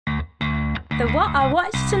the What I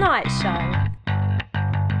Watched Tonight show.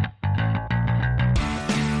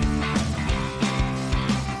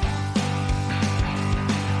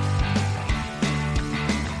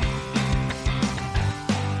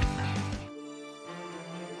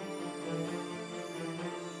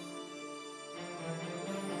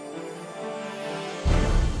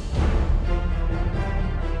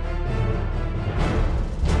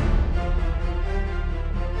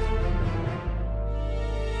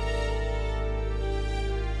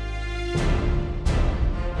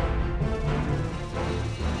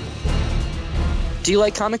 Do you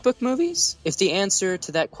like comic book movies? If the answer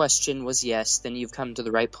to that question was yes, then you've come to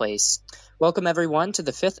the right place. Welcome everyone to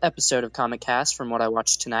the 5th episode of Comic Cast from What I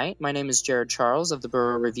Watched Tonight. My name is Jared Charles of the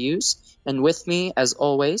Borough Reviews, and with me, as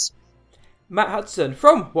always, Matt Hudson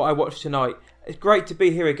from What I Watched Tonight. It's great to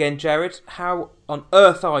be here again, Jared. How on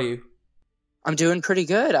earth are you? I'm doing pretty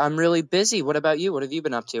good. I'm really busy. What about you? What have you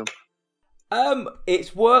been up to?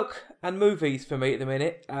 It's work and movies for me at the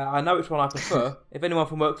minute. I know which one I prefer. If anyone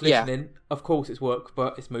from work's listening, of course it's work,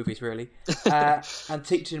 but it's movies really. And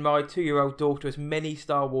teaching my 2-year-old daughter as many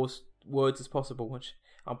Star Wars words as possible, which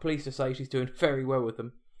I'm pleased to say she's doing very well with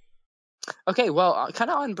them. Okay, well,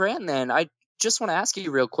 kind of on brand then. I just want to ask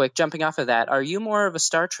you real quick, jumping off of that, are you more of a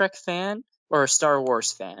Star Trek fan or a Star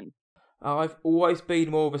Wars fan? I've always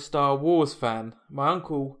been more of a Star Wars fan. My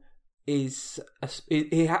uncle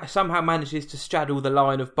somehow manages to straddle the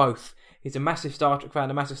line of both. He's a massive Star Trek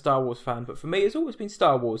fan, a massive Star Wars fan, but for me, it's always been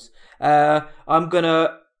Star Wars. I'm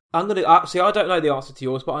gonna. See, I don't know the answer to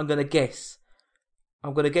yours, but I'm gonna guess.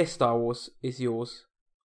 I'm gonna guess Star Wars is yours.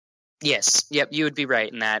 Yes, yep, you would be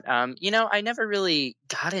right in that. I never really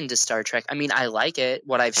got into Star Trek. I mean, I like it,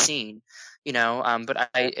 what I've seen, but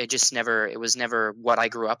I just never, it was never what I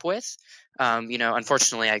grew up with.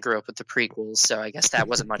 Unfortunately, I grew up with the prequels, so I guess that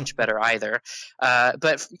wasn't much better either.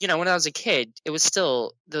 But when I was a kid, it was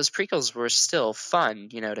still, those prequels were still fun,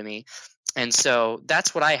 to me. And so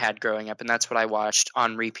that's what I had growing up, and that's what I watched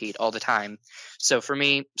on repeat all the time. So for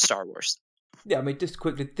me, Star Wars. Yeah, I mean, just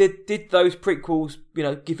quickly, did those prequels,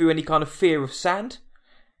 give you any kind of fear of sand?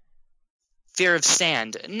 Fear of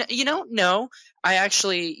sand? No. I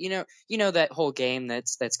actually, that whole game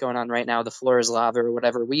that's going on right now, the floor is lava or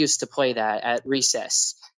whatever. We used to play that at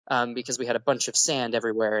recess because we had a bunch of sand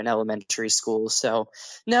everywhere in elementary school. So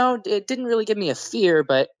no, it didn't really give me a fear,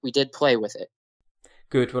 but we did play with it.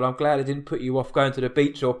 Good. Well, I'm glad it didn't put you off going to the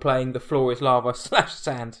beach or playing the floor is lava /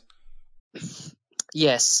 sand.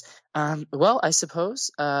 Yes. Well, I suppose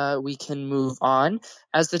we can move on.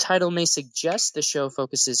 As the title may suggest, the show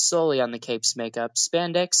focuses solely on the capes, makeup,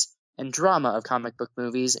 spandex, and drama of comic book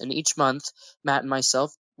movies, and each month, Matt and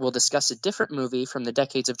myself will discuss a different movie from the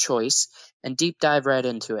decades of choice and deep dive right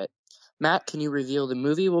into it. Matt, can you reveal the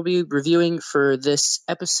movie we'll be reviewing for this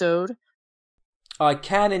episode? I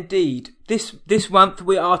can indeed. This month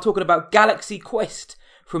we are talking about Galaxy Quest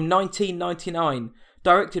from 1999,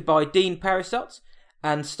 directed by Dean Parisot,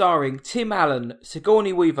 and starring Tim Allen,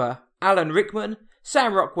 Sigourney Weaver, Alan Rickman,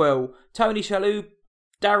 Sam Rockwell, Tony Shalhoub,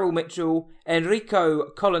 Daryl Mitchell, Enrico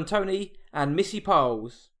Colantoni, and Missy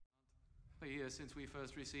Pauls. For years since we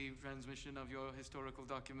first received transmission of your historical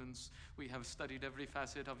documents, we have studied every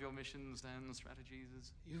facet of your missions and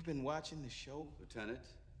strategies. You've been watching the show?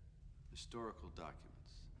 Lieutenant, historical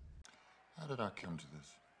documents. How did I come to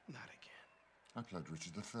this? Not again. I played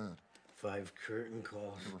Richard III. 5 curtain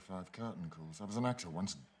calls. There were 5 curtain calls. I was an actor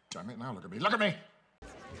once. Damn it, now look at me. Look at me!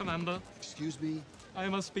 Commander, Excuse me? I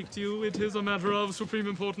must speak to you. It is a matter of supreme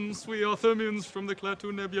importance. We are Thermians from the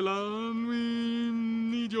Klaatu Nebula, and we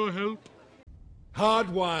need your help.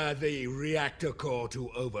 Hardwire the reactor core to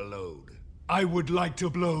overload. I would like to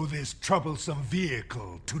blow this troublesome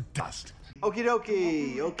vehicle to dust. Okie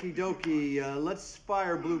dokie. Let's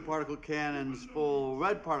fire blue particle cannons full,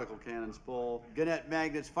 red particle cannons full. Gannett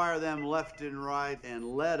magnets, fire them left and right, and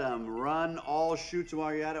let them run. All shoots them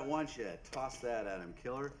while you're at it once. Yeah, toss that at him,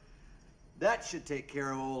 killer. That should take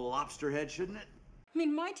care of old lobster head, shouldn't it? I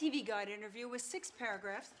mean, my TV Guide interview was 6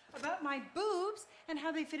 paragraphs about my boobs and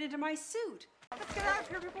how they fit into my suit. Let's get out of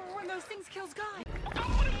here before one of those things kills Guy. Don't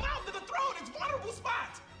put him mouth to the throat! It's vulnerable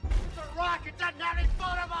spots! It's a rock! It doesn't have any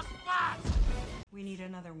vulnerable spots! We need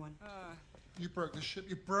another one. You broke the ship.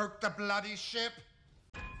 You broke the bloody ship!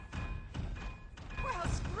 Well,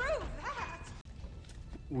 screw that!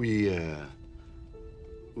 We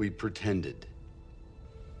pretended.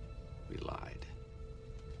 We lied.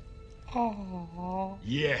 Oh.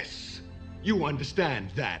 Yes. You understand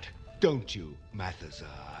that, don't you,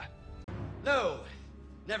 Mathazar? No!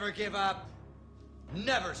 Never give up.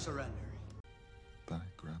 Never surrender. By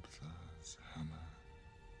Grabthar's hammer,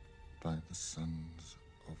 by the sons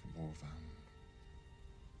of Warvan,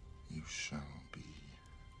 shall be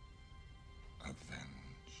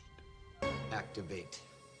avenged. Activate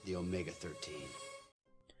the Omega-13.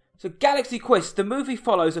 So Galaxy Quest, the movie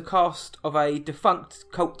follows a cast of a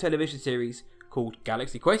defunct cult television series called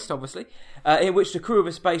Galaxy Quest, obviously, in which the crew of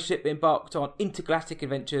a spaceship embarked on intergalactic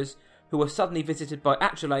adventures who were suddenly visited by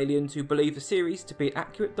actual aliens who believe the series to be an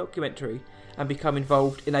accurate documentary and become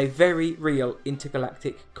involved in a very real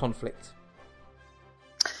intergalactic conflict.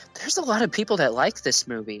 There's a lot of people that like this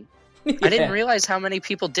movie. Yeah. I didn't realize how many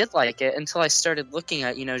people did like it until I started looking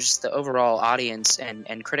at, just the overall audience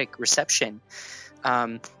and critic reception.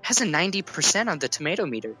 Has a 90% on the tomato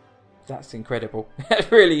meter. That's incredible.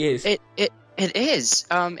 It really is. It is.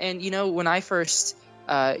 And when I first,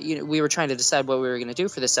 we were trying to decide what we were going to do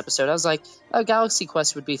for this episode, I was like, oh, Galaxy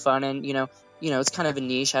Quest would be fun. And, it's kind of a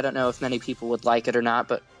niche. I don't know if many people would like it or not,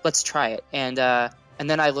 but let's try it. And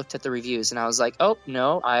then I looked at the reviews and I was like, oh,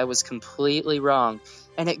 no, I was completely wrong.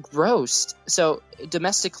 And it grossed. So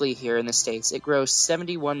domestically here in the States, it grossed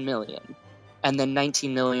 $71 million and then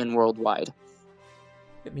 $19 million worldwide.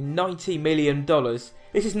 $90 million.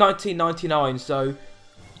 This is 1999, so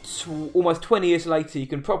almost 20 years later, you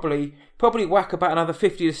can probably whack about another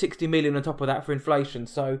 50 to 60 million on top of that for inflation.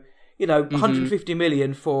 So, 150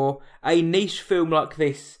 million for a niche film like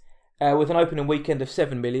this, with an opening weekend of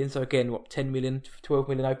 7 million. So again, 10 million, 12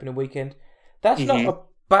 million opening weekend. That's not a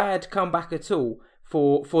bad comeback at all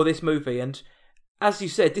for this movie. And as you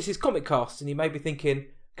said, this is Comic Cast, and you may be thinking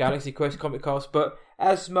Galaxy Quest Comic Cast, but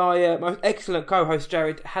as my excellent co-host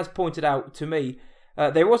Jared has pointed out to me,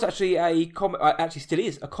 there was actually still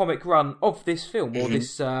is a comic run of this film or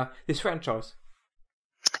this franchise.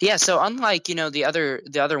 Yeah, so unlike the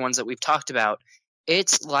other ones that we've talked about,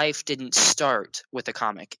 its life didn't start with a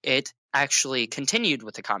comic. It actually continued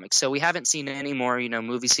with the comic. So we haven't seen any more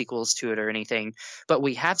movie sequels to it or anything, but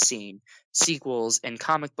we have seen sequels in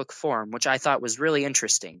comic book form, which I thought was really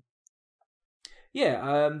interesting.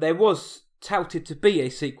 Yeah, there was touted to be a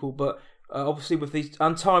sequel, but obviously with the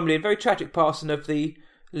untimely and very tragic passing of the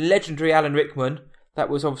legendary Alan Rickman, that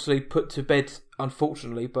was obviously put to bed,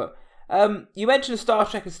 unfortunately. But you mentioned Star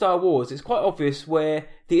Trek and Star Wars. It's quite obvious where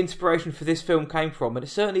the inspiration for this film came from, and it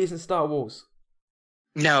certainly isn't Star Wars.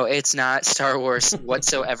 No, it's not Star Wars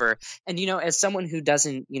whatsoever. And, as someone who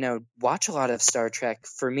doesn't, watch a lot of Star Trek,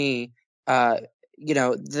 for me, they're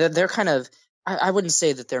kind of, I wouldn't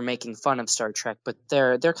say that they're making fun of Star Trek, but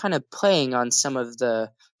they're kind of playing on some of the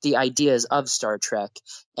ideas of Star Trek.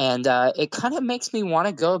 And it kind of makes me want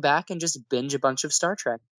to go back and just binge a bunch of Star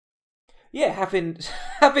Trek. Yeah,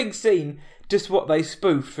 having seen just what they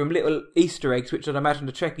spoofed from little Easter eggs, which I'd imagine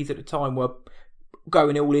the Trekkies at the time were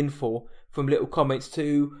going all in for, from little comments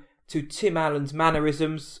to Tim Allen's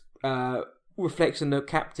mannerisms, reflection of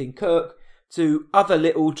Captain Kirk, to other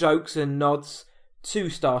little jokes and nods to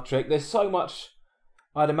Star Trek. There's so much,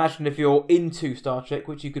 I'd imagine, if you're into Star Trek,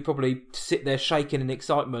 which you could probably sit there shaking in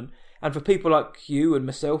excitement. And for people like you and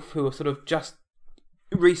myself who are sort of just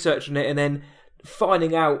researching it and then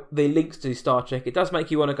finding out the links to Star Trek, it does make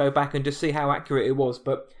you want to go back and just see how accurate it was.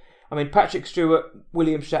 But I mean, Patrick Stewart,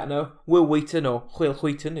 William Shatner, Will Wheaton, or Will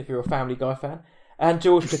Wheaton if you're a Family Guy fan, and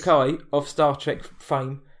George Takei of Star Trek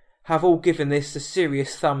fame have all given this a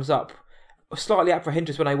serious thumbs up. Slightly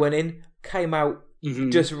apprehensive when I went in, came out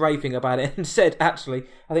just raving about it, and said, actually,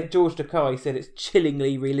 I think George Takei said it's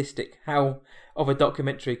chillingly realistic how of a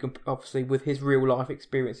documentary, obviously with his real life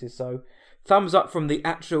experiences. So thumbs up from the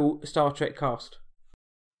actual Star Trek cast.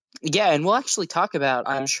 Yeah, and we'll actually talk about,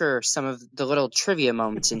 I'm sure, some of the little trivia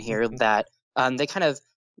moments in here that they kind of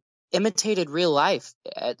imitated real life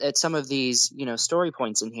at some of these, story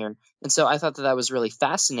points in here. And so I thought that was really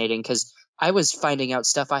fascinating because I was finding out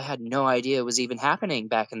stuff I had no idea was even happening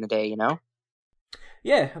back in the day,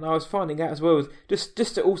 Yeah, and I was finding out as well, just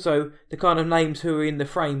to also the kind of names who were in the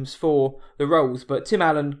frames for the roles. But Tim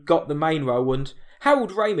Allen got the main role, and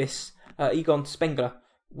Harold Ramis, Egon Spengler,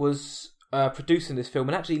 was producing this film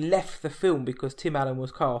and actually left the film because Tim Allen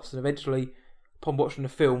was cast, and eventually, upon watching the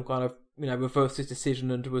film, kind of reversed his decision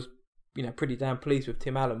and was pretty damn pleased with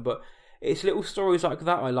Tim Allen. But it's little stories like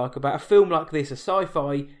that I like about a film like this, a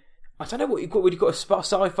sci-fi. I don't know what you've got a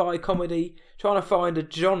sci-fi comedy. Trying to find a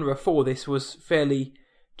genre for this was fairly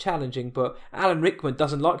challenging. But Alan Rickman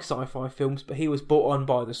doesn't like sci-fi films, but he was brought on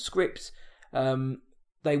by the script.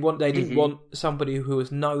 They didn't want somebody who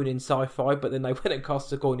was known in sci-fi, but then they went and cast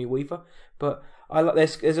Sigourney Weaver. But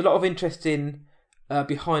there's a lot of interesting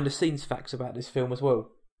behind the scenes facts about this film as well.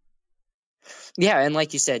 Yeah, and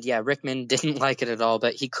like you said, Rickman didn't like it at all,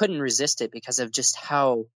 but he couldn't resist it because of just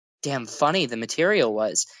how damn funny the material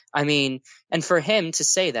was. I mean, and for him to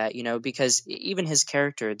say that, because even his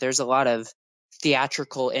character, there's a lot of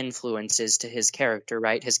theatrical influences to his character,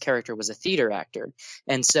 right? His character was a theater actor.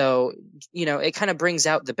 And so, it kind of brings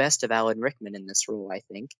out the best of Alan Rickman in this role, I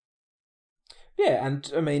think. Yeah,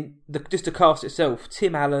 and I mean, just the cast itself,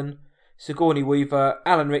 Tim Allen, Sigourney Weaver,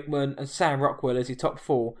 Alan Rickman and Sam Rockwell as your top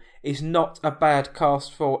four is not a bad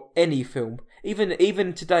cast for any film.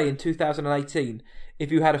 Even today in 2018,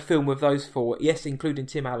 if you had a film with those four, yes, including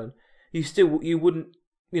Tim Allen, you wouldn't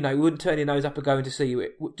turn your nose up and going to see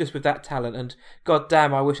it just with that talent. And god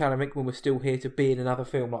damn, I wish Alan Rickman was still here to be in another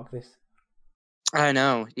film like this. I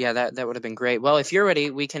know. Yeah, that would have been great. Well, if you're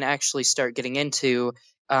ready, we can actually start getting into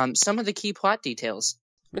some of the key plot details.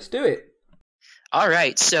 Let's do it. All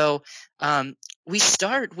right. So we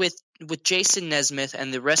start with Jason Nesmith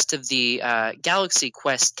and the rest of the Galaxy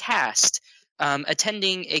Quest cast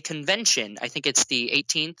attending a convention. I think it's the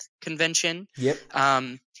 18th convention. Yep.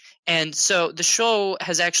 And so the show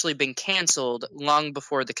has actually been canceled long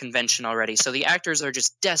before the convention already. So the actors are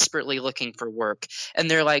just desperately looking for work. And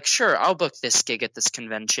they're like, sure, I'll book this gig at this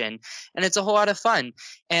convention. And it's a whole lot of fun.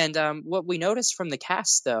 And what we noticed from the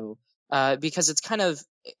cast, though, because it's kind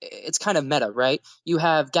of meta, right? You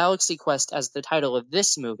have Galaxy Quest as the title of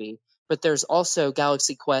this movie, but there's also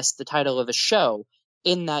Galaxy Quest, the title of a show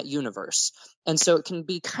in that universe. And so it can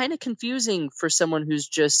be kind of confusing for someone who's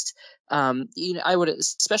just, I would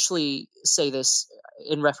especially say this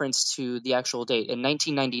in reference to the actual date. In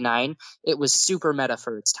 1999, it was super meta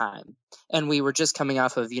for its time. And we were just coming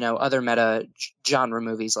off of, other meta genre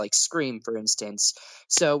movies like Scream, for instance.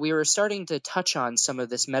 So we were starting to touch on some of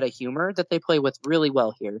this meta humor that they play with really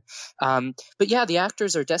well here. But yeah, the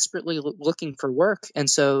actors are desperately looking for work. And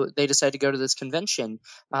so they decide to go to this convention.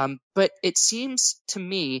 But it seems to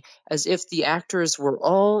me as if the actors were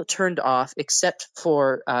all turned off except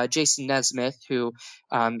for Jason Nesmith, who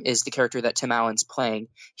is the character that Tim Allen's playing.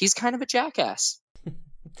 He's kind of a jackass.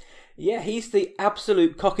 Yeah, he's the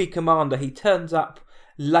absolute cocky commander. He turns up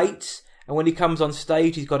late, and when he comes on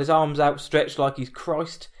stage, he's got his arms outstretched like he's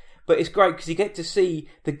Christ. But it's great because you get to see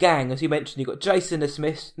the gang, as you mentioned. You've got Jason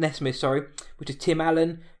Nesmith, which is Tim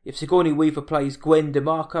Allen. You have Sigourney Weaver plays Gwen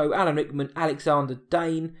DeMarco, Alan Rickman, Alexander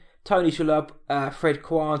Dane, Tony Shalhoub, Fred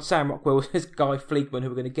Kwan, Sam Rockwell is Guy Fleegman, who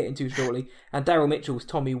we're going to get into shortly, and Daryl Mitchell's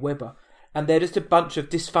Tommy Webber. And they're just a bunch of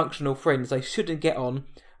dysfunctional friends. They shouldn't get on,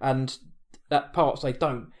 and at parts they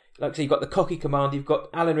don't. Like, so you've got the cocky commander, you've got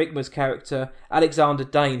Alan Rickman's character, Alexander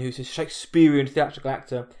Dane, who's a Shakespearean theatrical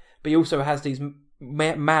actor, but he also has these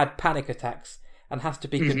mad panic attacks and has to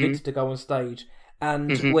be convinced to go on stage.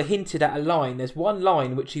 And we're hinted at a line. There's one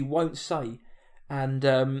line which he won't say,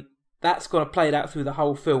 and that's going to play it out through the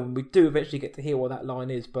whole film. We do eventually get to hear what that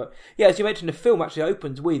line is. But yeah, as you mentioned, the film actually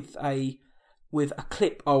opens with a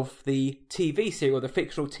clip of the TV series, or the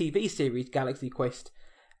fictional TV series Galaxy Quest,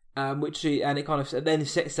 and it kind of then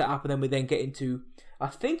sets that up, and then we then get into, I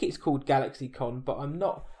think it's called Galaxy Con, but I'm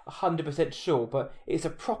not 100% sure. But it's a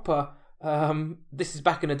proper. This is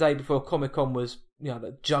back in the day before Comic Con was,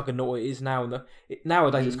 the juggernaut it is now. And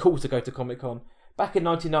nowadays it's cool to go to Comic Con. Back in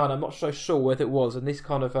 '99, I'm not so sure whether it was, and this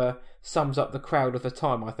kind of sums up the crowd of the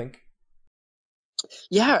time, I think.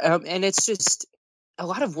 Yeah, and it's just a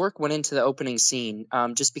lot of work went into the opening scene,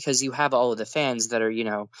 just because you have all of the fans that are,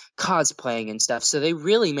 cosplaying and stuff. So they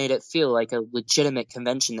really made it feel like a legitimate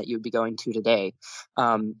convention that you'd be going to today.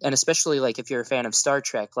 And especially like if you're a fan of Star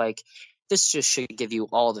Trek, like this just should give you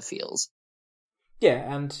all the feels.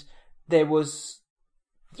 Yeah, and there was,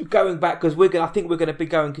 going back, because I think we're going to be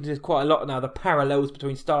going into this quite a lot now, the parallels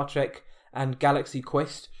between Star Trek and Galaxy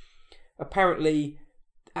Quest. Apparently,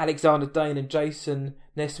 Alexander Dane and Jason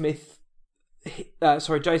Nesmith's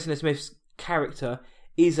character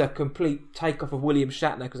is a complete takeoff of William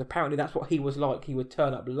Shatner, because apparently that's what he was like. He would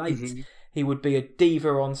turn up late. He would be a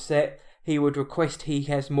diva on set. He would request he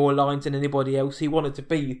has more lines than anybody else. He wanted to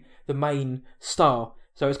be the main star.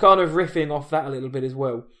 So it's kind of riffing off that a little bit as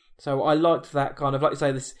well. So I liked that kind of, like you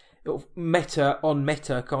say, this meta on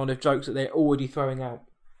meta kind of jokes that they're already throwing out.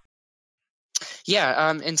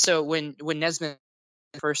 Yeah, and so when Nesmith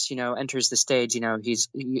first, enters the stage, he's,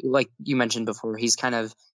 like you mentioned before, he's kind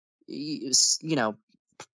of,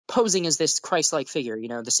 posing as this Christ-like figure,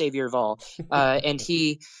 the savior of all. And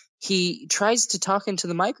he tries to talk into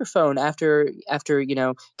the microphone after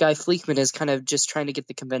Guy Fleekman is kind of just trying to get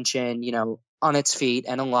the convention, on its feet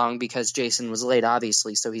and along, because Jason was late,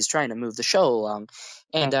 obviously, so he's trying to move the show along.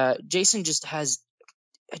 And Jason just has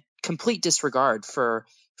a complete disregard for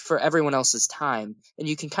for everyone else's time, and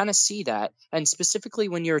you can kind of see that. And specifically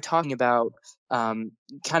when you're talking about kind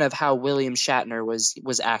of how William Shatner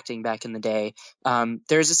was acting back in the day,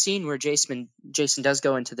 there's a scene where Jason does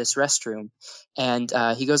go into this restroom, and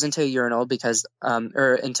he goes into a urinal because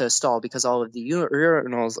or into a stall because all of the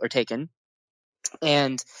urinals are taken,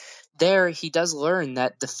 and there he does learn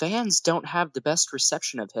that the fans don't have the best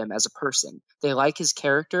reception of him as a person. They like his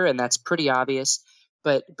character, and that's pretty obvious,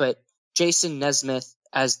 but Jason Nesmith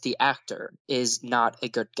as the actor is not a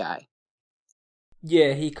good guy.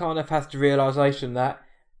 Yeah, he kind of has the realisation that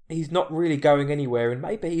he's not really going anywhere, and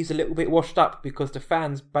maybe he's a little bit washed up because the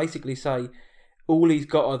fans basically say all he's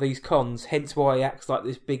got are these cons, hence why he acts like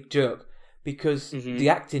this big jerk, because the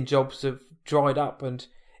acting jobs have dried up, and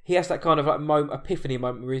he has that kind of like epiphany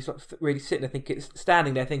moment where he's like really sitting there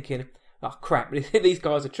standing there thinking, oh crap, these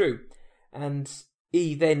guys are true. And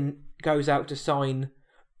he then goes out to sign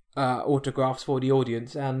autographs for the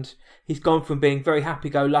audience, and he's gone from being very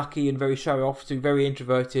happy-go-lucky and very show-off to very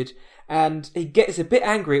introverted, and he gets a bit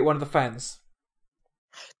angry at one of the fans.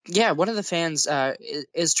 Yeah, one of the fans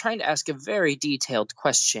is trying to ask a very detailed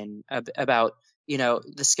question about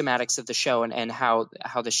the schematics of the show and how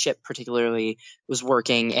the ship particularly was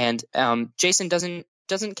working, and Jason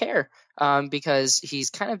doesn't care because he's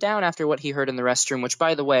kind of down after what he heard in the restroom, which,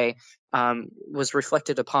 by the way, was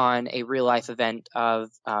reflected upon a real life event of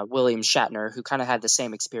William Shatner, who kind of had the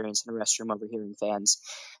same experience in the restroom overhearing fans,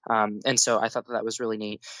 and so I thought that was really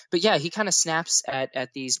neat. But yeah, he kind of snaps at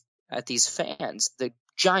these fans, the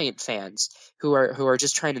giant fans who are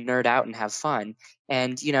just trying to nerd out and have fun,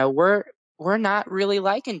 and we're not really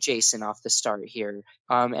liking Jason off the start here,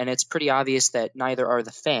 and it's pretty obvious that neither are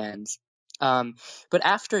the fans. But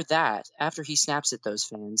after he snaps at those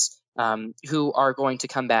fans, who are going to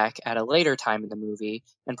come back at a later time in the movie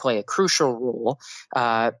and play a crucial role,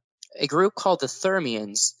 a group called the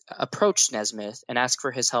Thermians approach Nesmith and ask for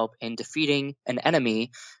his help in defeating an enemy,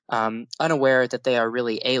 unaware that they are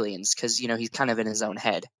really aliens, because he's kind of in his own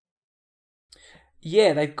head.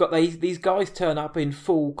 Yeah, they've got these guys turn up in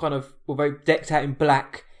full very decked out in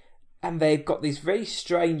black, and they've got this very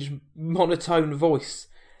strange monotone voice,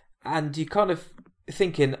 and you kind of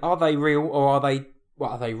thinking, are they real, or are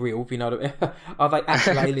they real? If you know what I mean? Are they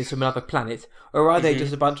actual aliens from another planet, or are they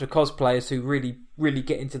just a bunch of cosplayers who really, really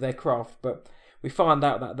get into their craft? But we find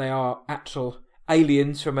out that they are actual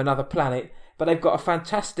aliens from another planet. But they've got a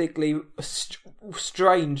fantastically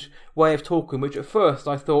strange way of talking, which at first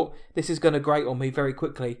I thought this is going to grate on me very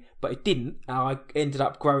quickly, but it didn't. I ended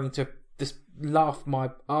up growing to just laugh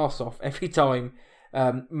my arse off every time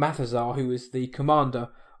Mathazar, who is the commander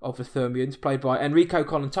of the Thermians, played by Enrico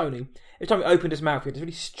Colantoni, every time he opened his mouth, he had this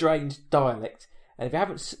really strange dialect. And if you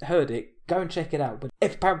haven't heard it, go and check it out. But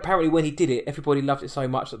apparently when he did it, everybody loved it so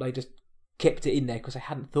much that they just kept it in there because they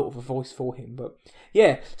hadn't thought of a voice for him. But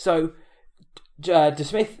yeah, so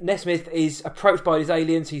Nesmith is approached by these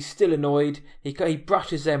aliens. He's still annoyed. He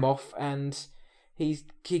brushes them off, and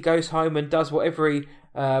he goes home and does what every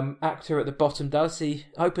actor at the bottom does. He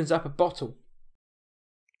opens up a bottle.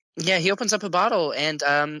 Yeah, he opens up a bottle, and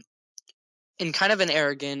in kind of an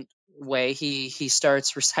arrogant way, he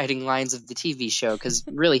starts reciting lines of the TV show because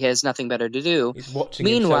really he has nothing better to do. He's watching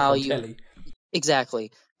himself on telly.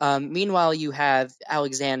 Exactly. Meanwhile, you have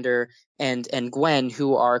Alexander and Gwen,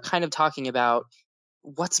 who are kind of talking about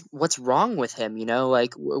what's wrong with him.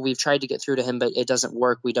 Like, we've tried to get through to him, but it doesn't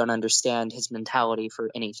work. We don't understand his mentality for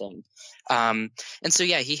anything. And so,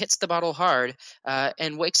 yeah, he hits the bottle hard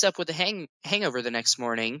and wakes up with a hangover the next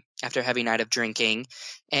morning after a heavy night of drinking.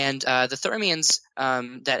 And the Thermians,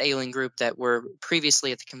 that alien group that were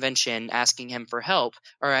previously at the convention asking him for help,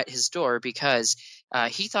 are at his door because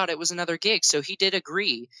he thought it was another gig. So he did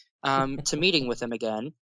agree to meeting with him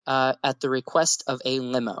again at the request of a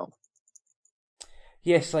limo.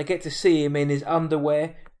 Yes, I get to see him in his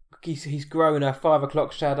underwear. He's grown a 5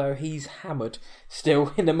 o'clock shadow. He's hammered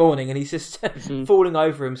still in the morning, and he's just falling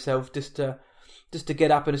over himself just to get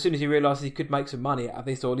up. And as soon as he realises he could make some money out of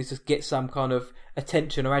this, or at least just get some kind of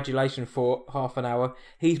attention or adulation for half an hour,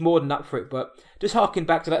 he's more than up for it. But just harking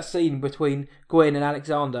back to that scene between Gwen and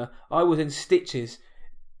Alexander, I was in stitches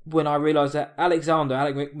when I realised that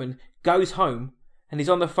Alan Rickman, goes home, and he's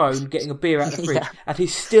on the phone getting a beer out of the fridge, and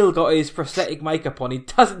he's still got his prosthetic makeup on. He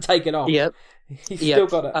doesn't take it off. Yep. He's still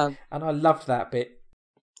got it. And I loved that bit.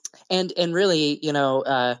 And really,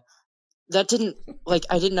 that didn't,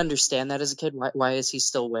 I didn't understand that as a kid. Why is he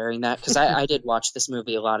still wearing that? Because I did watch this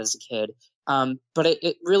movie a lot as a kid. But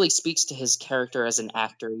it really speaks to his character as an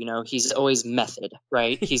actor. He's always method,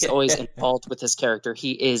 right? He's always involved with his character.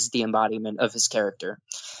 He is the embodiment of his character.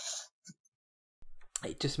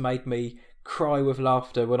 It just made me cry with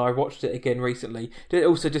laughter when I watched it again recently.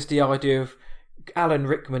 Also, just the idea of Alan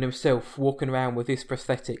Rickman himself walking around with his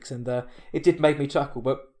prosthetics, and it did make me chuckle.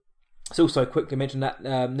 But it's also quickly mentioned that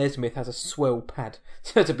Nesmith has a swell pad.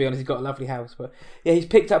 To be honest, he's got a lovely house. But yeah, he's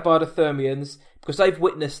picked up by the Thermians because they've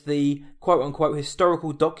witnessed the quote-unquote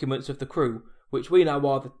historical documents of the crew, which we know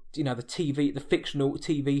are the fictional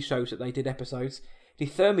TV shows that they did episodes. The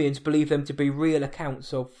Thermians believe them to be real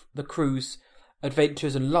accounts of the crew's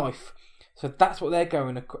adventures and life. So that's what they're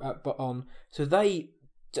going on. So they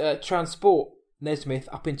transport Nesmith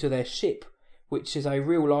up into their ship, which is a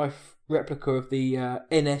real-life replica of the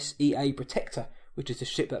NSEA Protector, which is the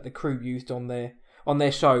ship that the crew used on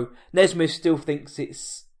their show. Nesmith still thinks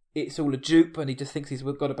it's all a dupe, and he just thinks he's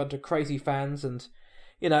got a bunch of crazy fans. And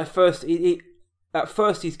at first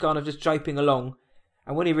he's kind of just japing along,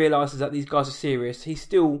 and when he realises that these guys are serious, he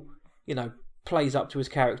still plays up to his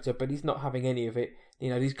character, but he's not having any of it.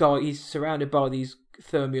 He's surrounded by these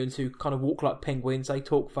Thermians who kind of walk like penguins. They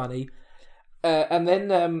talk funny. And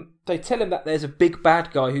then they tell him that there's a big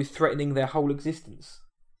bad guy who's threatening their whole existence.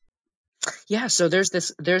 Yeah, so there's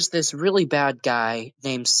this really bad guy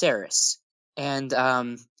named Saris, and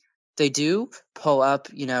they do pull up,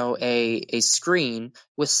 a screen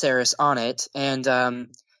with Saris on it, and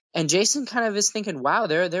Jason kind of is thinking, wow,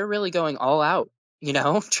 they're really going all out,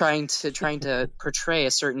 trying to portray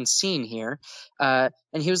a certain scene here, and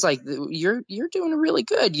he was like, you're doing really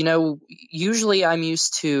good. Usually I'm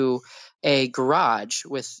used to a garage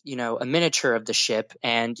with, a miniature of the ship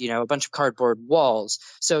and, a bunch of cardboard walls.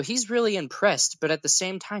 So he's really impressed, but at the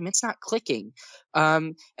same time, it's not clicking.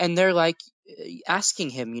 And they're like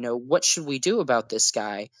asking him, what should we do about this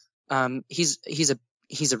guy? He's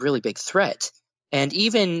a really big threat. And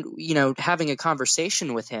even, having a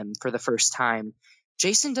conversation with him for the first time,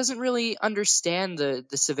 Jason doesn't really understand the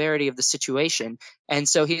severity of the situation. And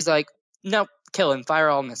so he's like, nope, kill him, fire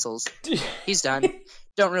all missiles. He's done.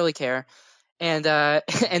 Don't really care. And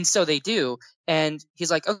so they do. And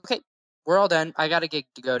he's like, okay, we're all done. I got a gig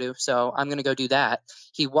to go to, so I'm going to go do that.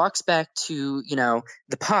 He walks back to,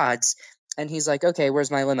 the pods, and he's like, okay,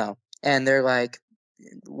 where's my limo? And they're like,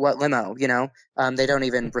 what limo? They don't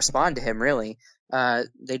even respond to him, really.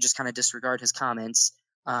 They just kind of disregard his comments.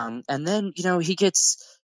 And then, he gets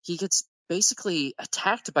basically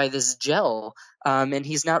attacked by this gel, and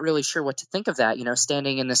he's not really sure what to think of that,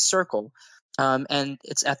 standing in this circle. And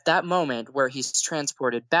it's at that moment where he's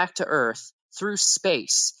transported back to Earth through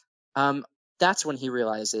space. That's when he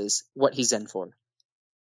realizes what he's in for.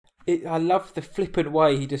 I love the flippant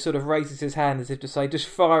way he just sort of raises his hand as if to say, just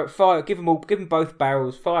fire, give them both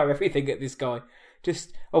barrels, fire everything at this guy.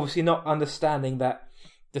 Just obviously not understanding that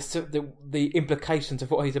the implications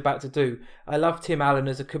of what he's about to do. I love Tim Allen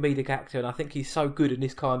as a comedic actor, and I think he's so good in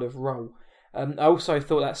this kind of role. I also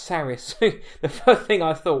thought that Saris, the first thing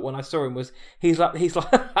I thought when I saw him was he's like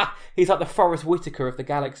the Forrest Whitaker of the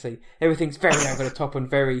galaxy. Everything's very over the top and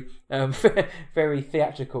very very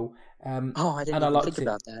theatrical. I didn't even think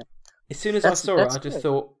about that. As soon as I saw it, I just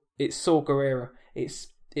thought it's Saw Gerrera.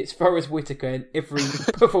 It's Forrest Whitaker in every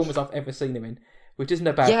performance I've ever seen him in, which isn't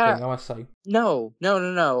a bad thing, I must say. No.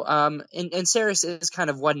 And Saris is kind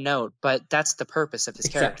of one note, but that's the purpose of his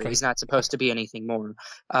character. He's not supposed to be anything more.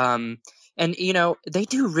 And they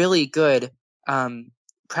do really good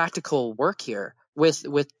practical work here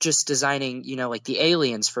with just designing, like the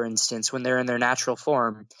aliens, for instance, when they're in their natural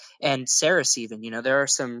form, and Saris even. There are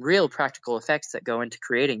some real practical effects that go into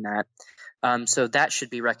creating that. So that should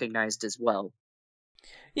be recognized as well.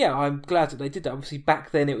 Yeah, I'm glad that they did that. Obviously,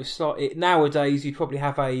 back then it was nowadays you'd probably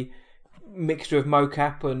have a mixture of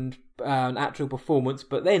mocap and actual performance,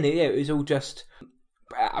 but then it was all just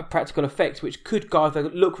practical effects, which could either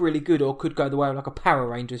look really good or could go the way of like a Power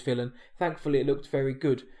Rangers villain. Thankfully, it looked very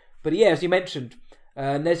good. But yeah, as you mentioned,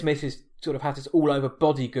 Nesmith has this all-over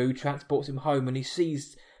body goo, transports him home, and he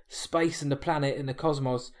sees space and the planet and the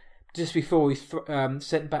cosmos just before he's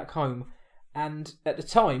sent back home. And at the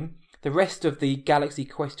time, the rest of the Galaxy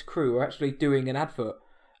Quest crew are actually doing an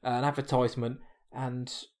advertisement,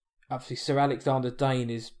 and obviously Sir Alexander Dane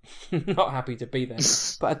is not happy to be there.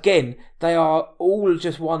 But again, they are all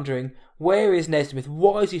just wondering, where is Nesmith?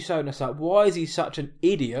 Why is he showing us up? Why is he such an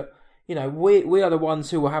idiot? We are the ones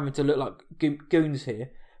who are having to look like goons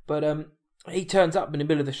here. But he turns up in the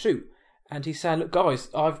middle of the shoot, and he's saying, look guys,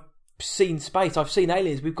 I've seen space, I've seen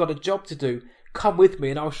aliens, we've got a job to do. Come with me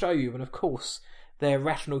and I'll show you. And of course, they're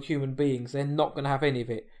rational human beings. They're not going to have any of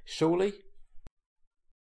it. Surely?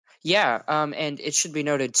 Yeah, and it should be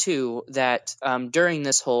noted, too, that during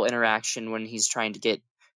this whole interaction when he's trying to get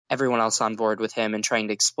everyone else on board with him and trying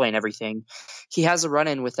to explain everything, he has a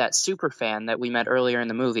run-in with that super fan that we met earlier in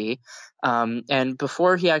the movie. And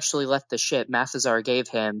before he actually left the ship, Mathazar gave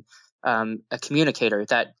him a communicator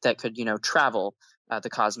that could, travel the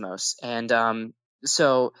cosmos. And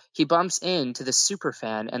so he bumps into the super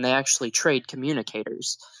fan, and they actually trade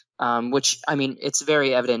communicators. Which, I mean, it's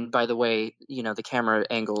very evident by the way, the camera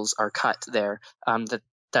angles are cut there,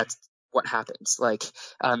 that's what happens. Like,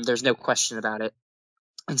 there's no question about it.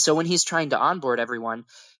 And so when he's trying to onboard everyone,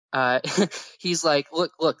 he's like,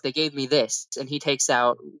 look, they gave me this. And he takes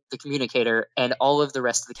out the communicator, and all of the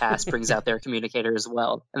rest of the cast brings out their communicator as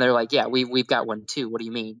well. And they're like, yeah, we've got one too. What do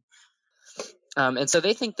you mean? And so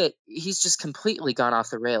they think that he's just completely gone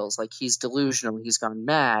off the rails. Like, he's delusional. He's gone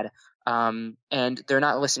mad. And they're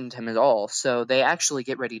not listening to him at all. So they actually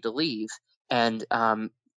get ready to leave. And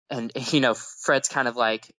Fred's kind of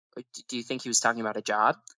like, do you think he was talking about a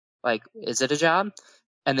job? Like, is it a job?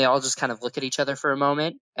 And they all just kind of look at each other for a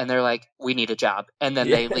moment, and they're like, we need a job. And then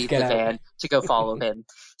they leave the van to go follow him.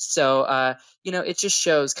 So, it just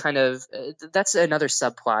shows kind of that's another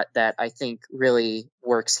subplot that I think really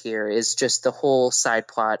works here, is just the whole side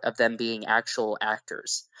plot of them being actual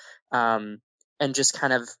actors. And just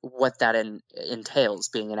kind of what that entails,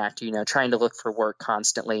 being an actor, trying to look for work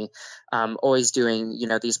constantly, always doing,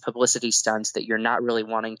 these publicity stunts that you're not really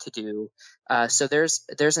wanting to do. So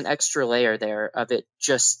there's an extra layer there of it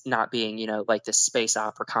just not being, like this space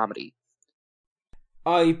opera comedy.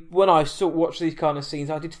 When I watched these kind of scenes,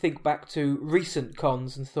 I did think back to recent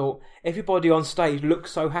cons and thought everybody on stage looks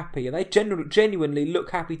so happy, and they genuinely look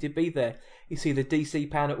happy to be there. You see the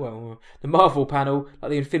DC panel, the Marvel panel,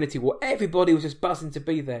 like the Infinity War, everybody was just buzzing to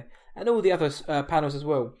be there, and all the other panels as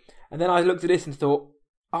well. And then I looked at this and thought,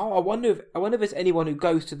 I wonder if there's anyone who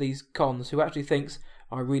goes to these cons who actually thinks,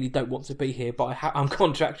 I really don't want to be here, but I'm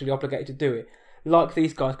contractually obligated to do it. Like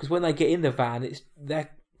these guys, because when they get in the van,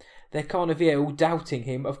 they're kind of, all doubting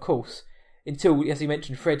him, of course. Until, as he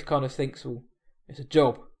mentioned, Fred kind of thinks, well, it's a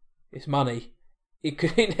job, it's money, it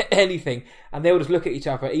could be anything. And they'll just look at each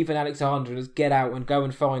other, even Alexandra, and just get out and go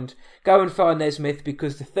and find Nesmith,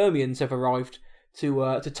 because the Thermians have arrived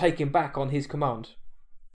to take him back on his command.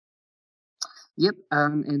 Yep,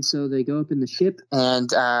 and so they go up in the ship, and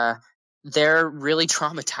they're really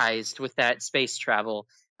traumatized with that space travel,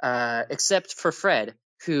 except for Fred,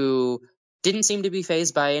 who didn't seem to be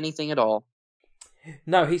fazed by anything at all.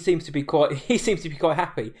 No, he seems to be quite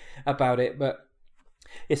happy about it. But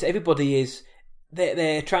yes, everybody is.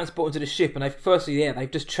 They're transported to the ship, and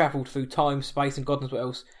they've just travelled through time, space, and God knows what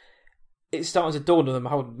else. It's starting to dawn on them.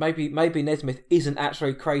 Hold on, maybe Nesmith isn't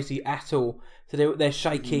actually crazy at all. So they're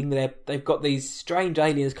shaking. They've got these strange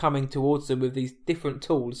aliens coming towards them with these different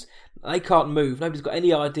tools. They can't move. Nobody's got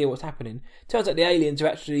any idea what's happening. Turns out the aliens are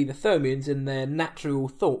actually the Thermians in their natural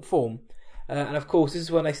form. And of course, this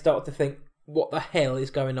is when they start to think, what the hell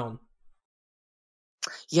is going on?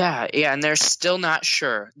 Yeah, and they're still not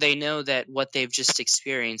sure. They know that what they've just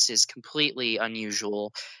experienced is completely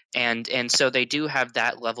unusual, and so they do have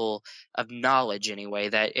that level of knowledge anyway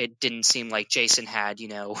that it didn't seem like Jason had,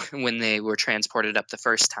 when they were transported up the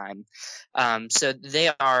first time. So they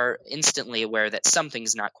are instantly aware that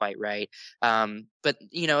something's not quite right. But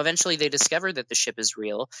eventually they discover that the ship is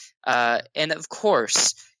real, and of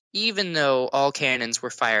course, even though all cannons were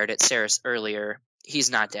fired at Saris earlier, he's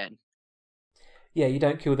not dead. Yeah, you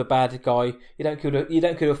don't kill the bad guy. You don't kill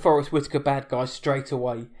the Forrest Whitaker bad guy straight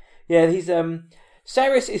away. Yeah, he's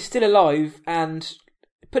Saris is still alive, and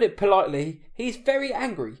put it politely, he's very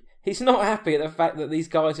angry. He's not happy at the fact that these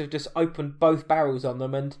guys have just opened both barrels on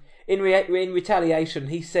them, and in retaliation,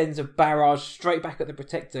 he sends a barrage straight back at the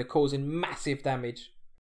Protector, causing massive damage.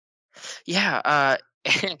 Yeah,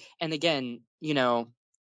 and again,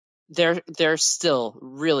 they're still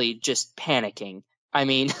really just panicking. I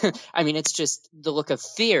mean, it's just the look of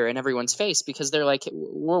fear in everyone's face, because they're like,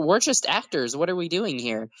 we're just actors. What are we doing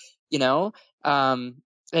here?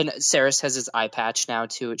 And Saris has his eye patch now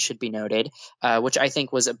too, it should be noted, which I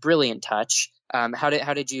think was a brilliant touch. How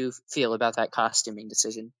did you feel about that costuming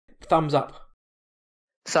decision? Thumbs up.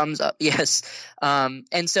 Thumbs up, yes.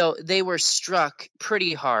 And so they were struck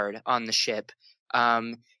pretty hard on the ship.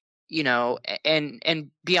 And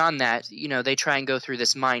beyond that, they try and go through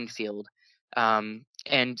this minefield.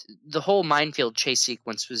 And the whole minefield chase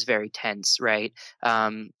sequence was very tense, right?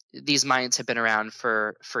 These mines have been around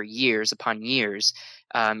for years upon years.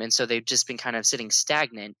 And so they've just been kind of sitting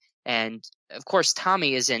stagnant. And of course,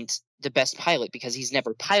 Tommy isn't the best pilot because he's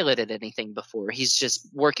never piloted anything before. He's just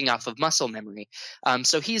working off of muscle memory.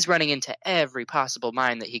 So he's running into every possible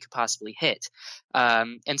mine that he could possibly hit.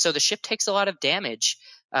 And so the ship takes a lot of damage.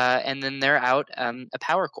 and then they're out a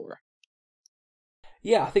power core.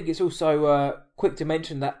 Yeah, I think it's also quick to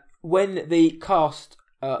mention that when the cast,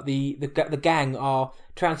 the gang are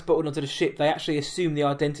transported onto the ship, they actually assume the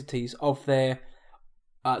identities of their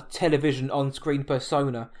television on-screen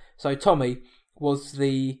persona. So Tommy was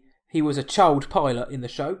he was a child pilot in the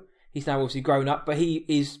show. He's now obviously grown up, but he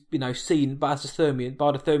is, seen by the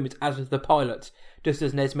Thermians as the pilot, just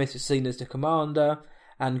as Nesmith is seen as the commander,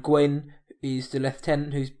 and Gwen is the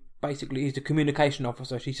lieutenant, who's basically the communication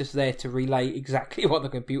officer. She's just there to relay exactly what the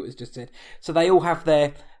computer's just said. So they all have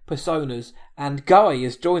their personas, and Guy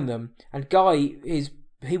has joined them. And Guy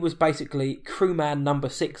he was basically crewman number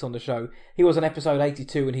 6 on the show. He was on episode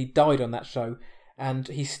 82, and he died on that show, and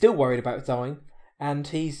he's still worried about dying. And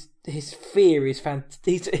his fear is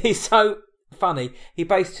he's so funny.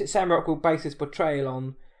 Sam Rockwell based his portrayal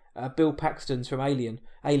on Bill Paxton's from Aliens,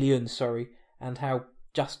 and how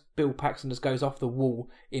just Bill Paxton just goes off the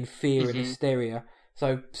wall in fear and hysteria.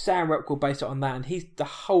 So Sam Rockwell based it on that, and the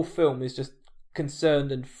whole film is just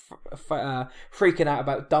concerned and freaking out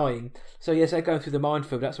about dying. So yes, they're going through the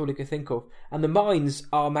minefield. That's all he can think of, and the mines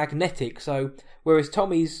are magnetic. So whereas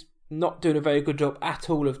Tommy's not doing a very good job at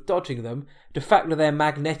all of dodging them, the fact that they're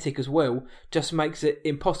magnetic as well just makes it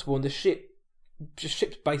impossible, and the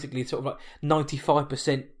ship's basically sort of like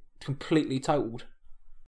 95% completely totaled.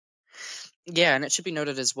 Yeah, and it should be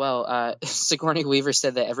noted as well. Sigourney Weaver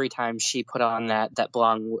said that every time she put on the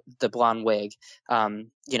blonde wig,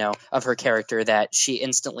 of her character, that she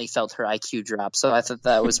instantly felt her IQ drop. So I thought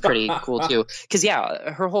that was pretty cool too. Because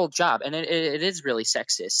her whole job, and it is really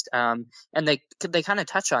sexist. And they kind of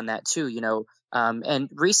touch on that too. And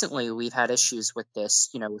recently we've had issues with this,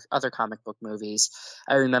 with other comic book movies.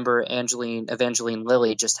 I remember Evangeline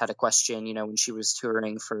Lilly just had a question, when she was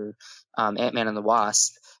touring for Ant-Man and the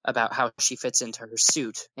Wasp, about how she fits into her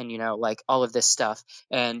suit and, like all of this stuff.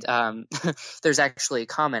 And there's actually a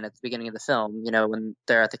comment at the beginning of the film, when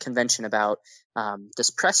they're at the convention about this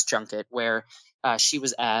press junket where she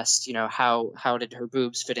was asked, how did her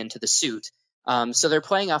boobs fit into the suit? So they're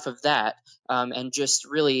playing off of that, and just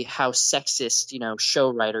really how sexist,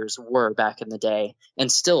 show writers were back in the day,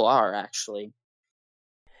 and still are, actually.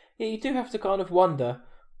 Yeah, you do have to kind of wonder,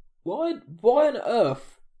 why on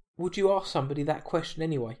earth would you ask somebody that question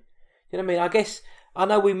anyway? You know what I mean? I guess, I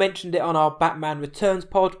know we mentioned it on our Batman Returns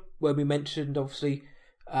pod, where we mentioned, obviously,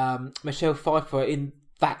 Michelle Pfeiffer in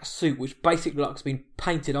that suit, which basically looks been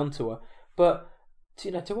painted onto her. But,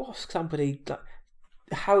 to ask somebody, like,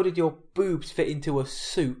 how did your boobs fit into a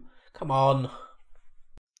suit? Come on.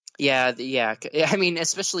 Yeah. I mean,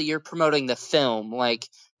 especially you're promoting the film. Like,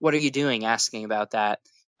 what are you doing asking about that?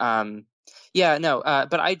 But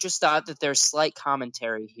I just thought that there's slight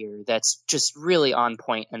commentary here that's just really on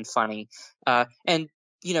point and funny. And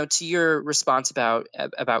to your response about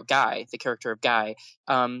Guy, the character of Guy,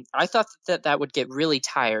 I thought that would get really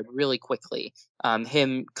tired really quickly.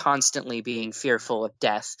 Him constantly being fearful of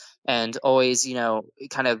death and always,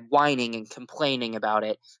 kind of whining and complaining about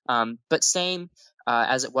it. But same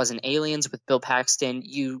as it was in Aliens with Bill Paxton,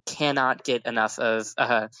 you cannot get enough of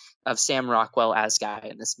Sam Rockwell as Guy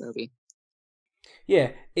in this movie.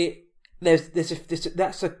 Yeah,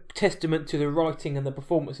 that's a testament to the writing and the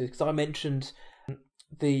performances, because I mentioned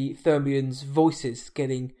the Thermians' voices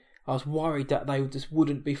getting. I was worried that they just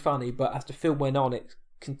wouldn't be funny, but as the film went on, it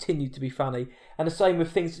continued to be funny. And the same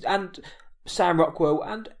with things, and Sam Rockwell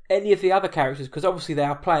and any of the other characters, because obviously they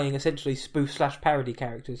are playing essentially spoof/parody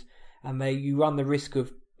characters, and you run the risk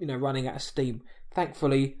of running out of steam.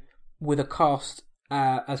 Thankfully, with a cast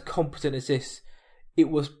as competent as this, it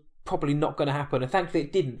was probably not going to happen, and thankfully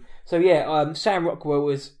it didn't. So yeah, Sam Rockwell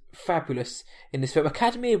was fabulous in this film.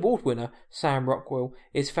 Academy Award winner Sam Rockwell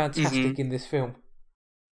is fantastic in this film.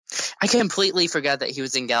 I completely forgot that he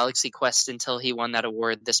was in Galaxy Quest until he won that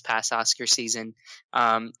award this past Oscar season.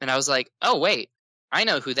 And I was like, oh wait, I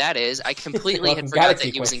know who that is. I completely had forgot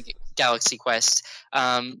that he was in Galaxy Quest,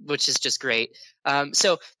 which is just great.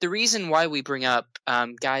 So the reason why we bring up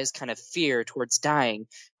Guy's kind of fear towards dying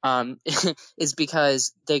is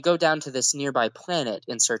because they go down to this nearby planet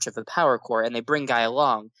in search of a power core, and they bring Guy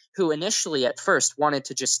along, who initially at first wanted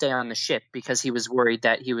to just stay on the ship because he was worried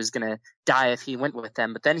that he was going to die if he went with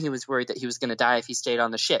them, but then he was worried that he was going to die if he stayed on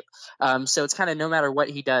the ship. So it's kind of no matter what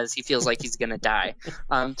he does, he feels like he's going to die.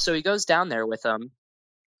 So he goes down there with them,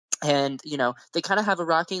 and they kind of have a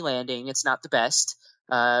rocky landing. It's not the best.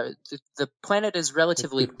 The planet is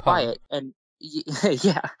relatively quiet, and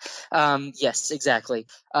Yeah. Yes, exactly.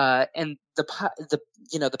 And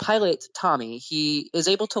the pilot Tommy, he is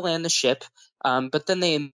able to land the ship, but then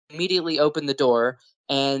they immediately open the door,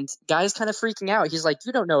 and Guy's kind of freaking out. He's like,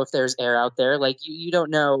 "You don't know if there's air out there. Like, you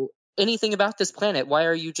don't know anything about this planet. Why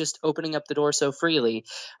are you just opening up the door so freely?"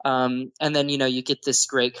 And then you get this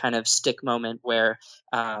great kind of stick moment where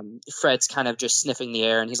Fred's kind of just sniffing the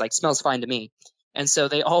air, and he's like, "Smells fine to me." And so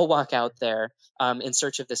they all walk out there in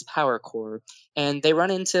search of this power core, and they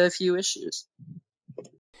run into a few issues.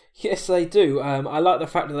 Yes, they do. I like the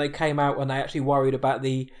fact that they came out when they actually worried about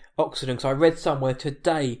the oxygen. So I read somewhere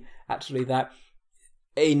today, actually, that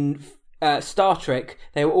in Star Trek,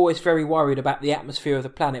 they were always very worried about the atmosphere of the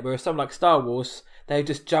planet, whereas something like Star Wars, they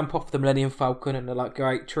just jump off the Millennium Falcon and they're like,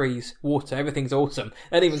 great, trees, water, everything's awesome.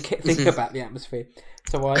 They don't even think about the atmosphere.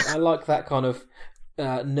 So I like that kind of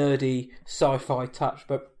nerdy sci-fi touch.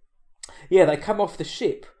 But yeah, they come off the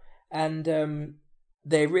ship and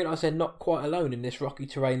they realise they're not quite alone in this rocky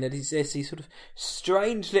terrain. There's these sort of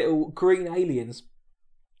strange little green aliens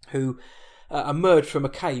who emerge from a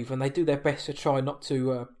cave, and they do their best to try not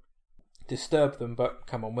to disturb them. But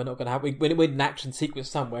come on, we're not going to have... We're in an action sequence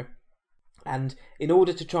somewhere. And in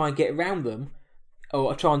order to try and get around them,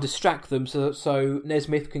 or try and distract them so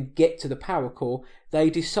Nesmith can get to the power core, they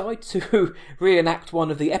decide to reenact one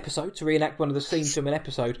of the episodes, reenact one of the scenes from an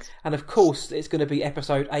episode. And of course, it's going to be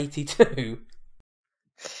episode 82.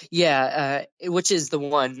 Yeah, which is the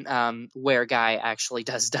one where Guy actually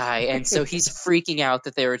does die, and so he's freaking out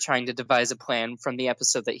that they were trying to devise a plan from the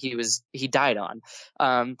episode that he died on.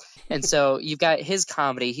 And so you've got his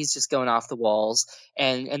comedy; he's just going off the walls,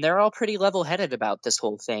 and they're all pretty level-headed about this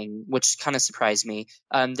whole thing, which kind of surprised me.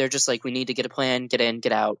 They're just like, we need to get a plan, get in,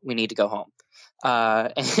 get out, we need to go home.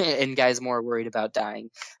 And Guy's more worried about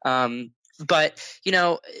dying. But,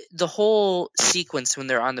 the whole sequence when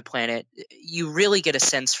they're on the planet, you really get a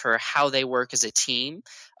sense for how they work as a team,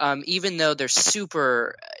 even though they're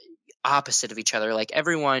super opposite of each other. Like,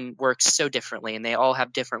 everyone works so differently and they all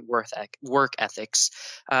have different work ethics.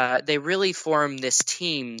 They really form this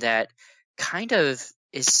team that kind of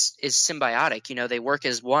is symbiotic. They work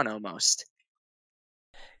as one almost.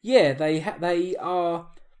 Yeah, they are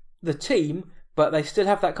the team, but they still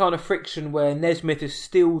have that kind of friction where Nesmith is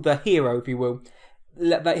still the hero, if you will.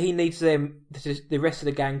 That he needs the rest of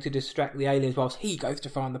the gang to distract the aliens whilst he goes to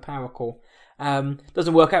find the power core.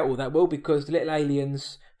 Doesn't work out all that well because the little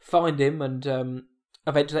aliens find him and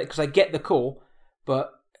eventually, because they get the core,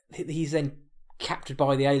 but he's then captured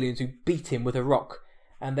by the aliens who beat him with a rock.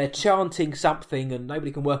 And they're chanting something and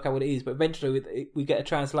nobody can work out what it is, but eventually we get a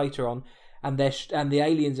translator on and the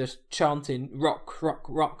aliens are chanting rock, rock,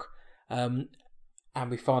 rock. And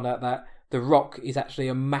we find out that the rock is actually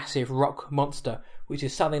a massive rock monster, which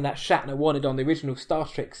is something that Shatner wanted on the original Star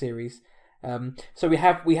Trek series. So we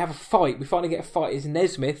have a fight. We finally get a fight. Is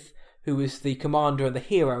Nesmith, who is the commander and the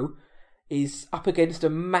hero, is up against a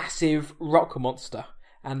massive rock monster.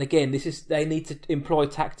 And again, they need to employ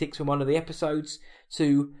tactics from one of the episodes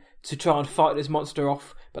to try and fight this monster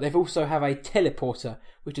off. But they've also have a teleporter,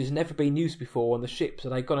 which has never been used before on the ship. So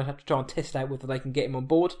they're going to have to try and test out whether they can get him on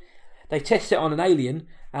board. They test it on an alien,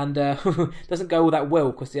 and doesn't go all that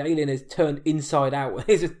well because the alien is turned inside out.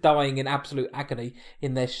 He's just dying in absolute agony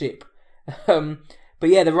in their ship. But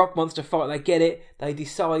yeah, the rock monster fight. They get it. They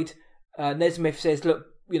decide. Nesmith says, "Look,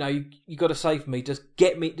 you got to save me. Just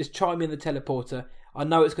try me in the teleporter. I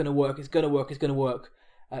know it's going to work. It's going to work. It's going to work."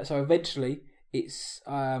 So eventually, it's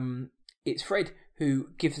Fred who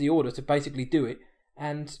gives the order to basically do it,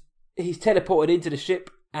 and he's teleported into the ship.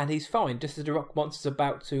 And he's fine, just as the rock monster's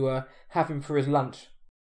about to have him for his lunch.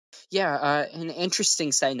 Yeah, an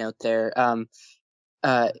interesting side note there.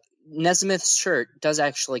 Nesmith's shirt does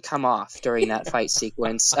actually come off during that fight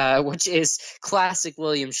sequence, which is classic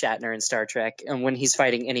William Shatner in Star Trek, and when he's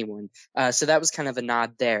fighting anyone. So that was kind of a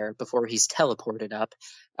nod there before he's teleported up.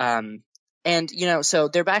 And, so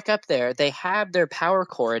they're back up there. They have their power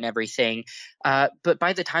core and everything. But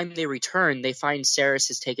by the time they return, they find Saris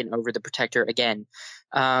has taken over the Protector again.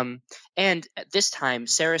 And this time,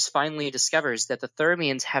 Saris finally discovers that the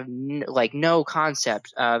Thermians have no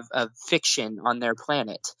concept of fiction on their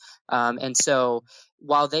planet. And so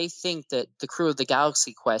while they think that the crew of the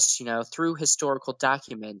Galaxy Quest, through historical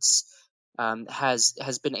documents,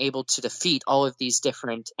 has been able to defeat all of these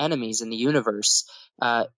different enemies in the universe,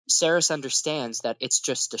 Saris understands that it's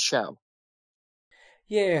just a show.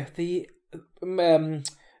 Yeah, the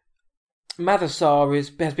Mathasar has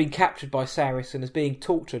been captured by Saris and is being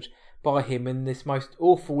tortured by him in this most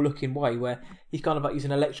awful looking way, where he's kind of like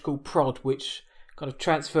using an electrical prod which kind of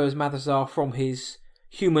transfers Mathasar from his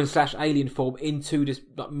human/alien form into this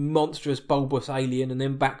like, monstrous bulbous alien, and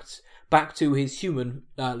then back to his human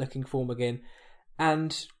looking form again.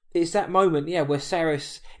 And it's that moment, where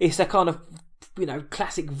Saris, it's that kind of,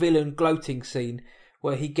 classic villain gloating scene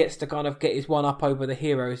where he gets to kind of get his one up over the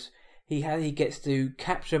heroes. He gets to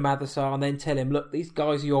capture Mathisar and then tell him, look, these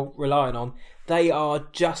guys you're relying on, they are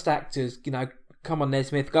just actors. Come on,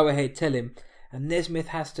 Nesmith, go ahead, tell him. And Nesmith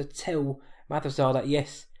has to tell Mathisar that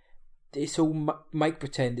yes, it's all make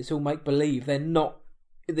pretend, it's all make believe. They're not,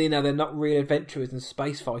 they're not real adventurers and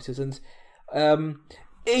space fighters. And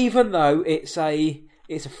even though it's a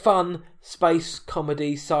fun space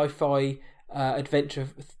comedy, sci-fi adventure,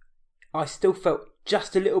 I still felt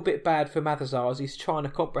just a little bit bad for Mathisar as he's trying to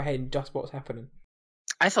comprehend just what's happening.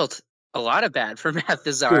 I felt a lot of bad for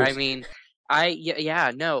Mathisar. Good. I mean,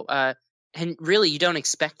 and really, you don't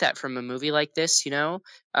expect that from a movie like this,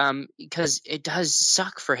 because it does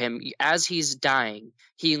suck for him. As he's dying,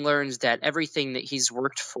 he learns that everything that he's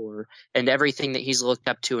worked for and everything that he's looked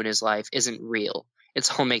up to in his life isn't real.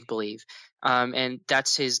 It's all make-believe. And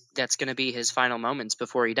that's going to be his final moments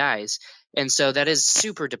before he dies. And so that is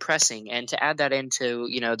super depressing. And to add that into,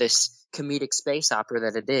 this comedic space opera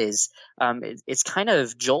that it is, it's kind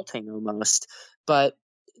of jolting almost. But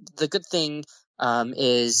the good thing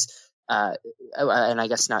is, and I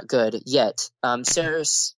guess not good yet,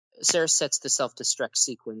 Saris sets the self-destruct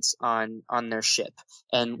sequence on their ship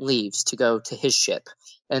and leaves to go to his ship.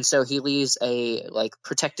 And so he leaves a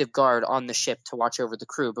protective guard on the ship to watch over the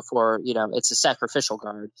crew before, it's a sacrificial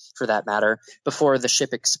guard for that matter, before the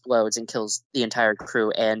ship explodes and kills the entire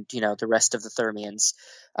crew and, the rest of the Thermians.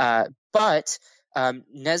 But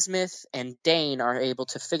Nesmith and Dane are able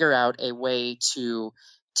to figure out a way to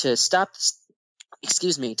stop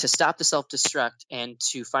the self-destruct and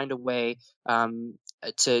to find a way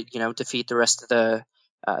to defeat the rest of the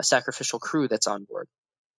sacrificial crew that's on board.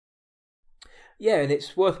 Yeah, and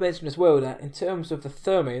it's worth mentioning as well that in terms of the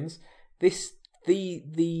Thermians,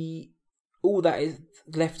 the all that is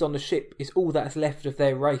left on the ship is all that's left of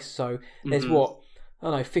their race. So there's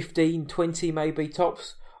 15, 20 maybe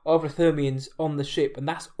tops of the Thermians on the ship, and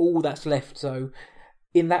that's all that's left. So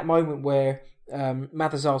in that moment where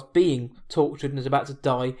Mathisar's being tortured and is about to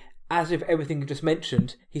die, as if everything you just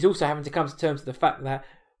mentioned, he's also having to come to terms with the fact that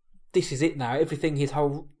this is it now. Everything his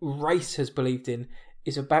whole race has believed in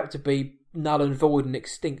is about to be null and void and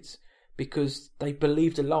extinct because they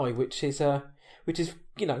believed a lie, which is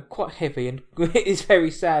quite heavy and it is very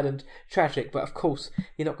sad and tragic. But of course,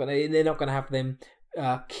 they're not gonna have them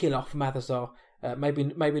kill off Mathisar. Maybe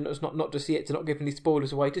not just yet, to not give any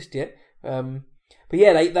spoilers away just yet. But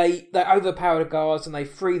yeah, they overpower the guards and they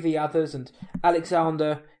free the others. And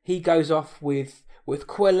Alexander, he goes off with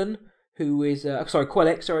Quellen, who is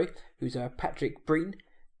Quellec, who's Patrick Breen.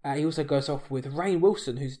 He also goes off with Rainn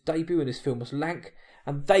Wilson, whose debut in this film was Lank,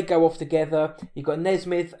 and they go off together. You've got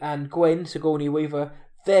Nesmith and Gwen, Sigourney Weaver.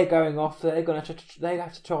 They're going off. They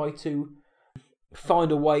have to try to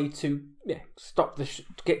find a way to stop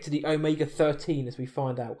get to the Omega 13, as we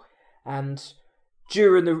find out. And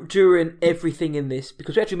during everything in this,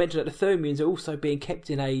 because we actually mentioned that the Thermians are also being kept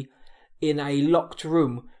in a locked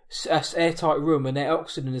room, an airtight room, and their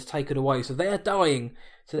oxygen is taken away, so they are dying.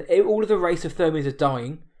 So all of the race of Thermians are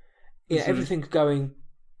dying. Everything's going,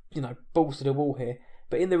 balls to the wall here.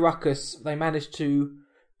 But in the ruckus, Dane manages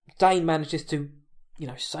to,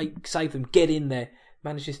 save them, get in there,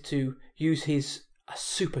 manages to use his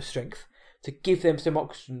super strength to give them some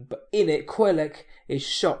oxygen. But in it, Quellec is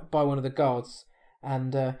shot by one of the guards.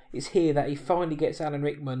 And it's here that he finally gets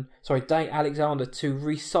Dane Alexander to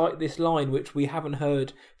recite this line, which we haven't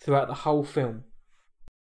heard throughout the whole film.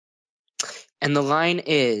 And the line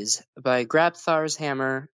is, by Grabthar's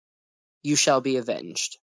hammer, you shall be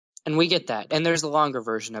avenged. And we get that. And there's a longer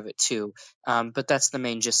version of it too. But that's the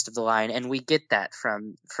main gist of the line. And we get that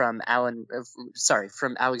from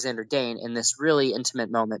Alexander Dane in this really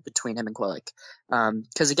intimate moment between him and Quellec.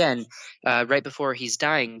 Because again, right before he's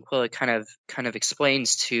dying, Quellec kind of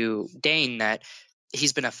explains to Dane that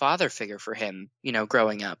he's been a father figure for him,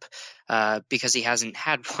 growing up, because he hasn't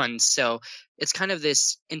had one. So it's kind of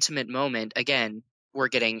this intimate moment, again, we're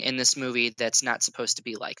getting in this movie that's not supposed to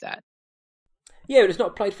be like that. Yeah, but it's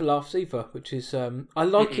not played for laughs either, which is... I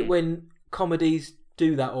like it when comedies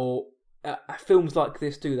do that, or films like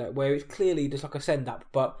this do that, where it's clearly just like a send-up,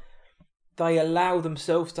 but they allow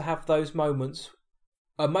themselves to have those moments,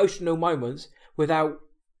 emotional moments, without,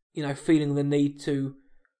 feeling the need to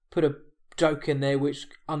put a joke in there which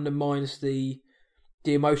undermines the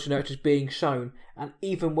emotion that is being shown. And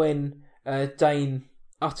even when Dane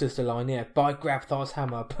utters the line, by Grabthar's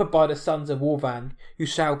hammer, by the sons of Warvan, you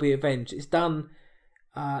shall be avenged, it's done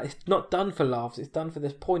It's not done for laughs. It's done for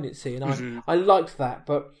this poignancy, and I liked that.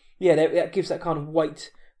 But yeah, that gives that kind of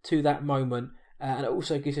weight to that moment, and it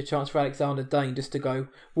also gives a chance for Alexander Dane just to go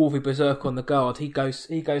Wolvie berserk on the guard. He goes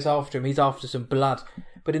after him. He's after some blood.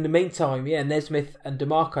 But in the meantime, yeah, Nesmith and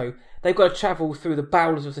DeMarco, they've got to travel through the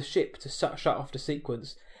bowels of the ship to shut off the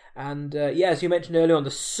sequence. And yeah, as you mentioned earlier on, the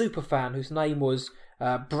superfan whose name was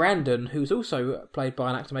Brandon, who's also played by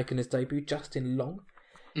an actor making his debut, Justin Long.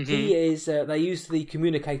 He is. They use the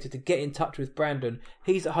communicator to get in touch with Brandon.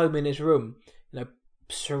 He's at home in his room,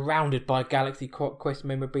 surrounded by Galaxy Quest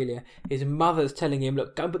memorabilia. His mother's telling him,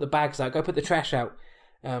 "Look, go and put the bags out. Go put the trash out,"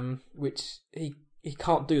 which he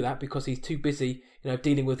can't do that because he's too busy,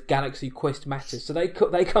 dealing with Galaxy Quest matters. So they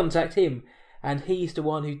contact him, and he's the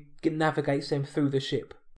one who navigates them through the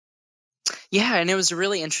ship. Yeah, and it was a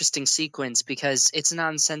really interesting sequence because it's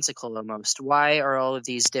nonsensical almost. Why are all of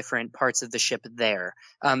these different parts of the ship there?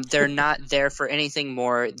 They're not there for anything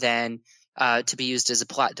more than to be used as a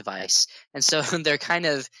plot device. And so they're kind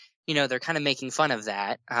of making fun of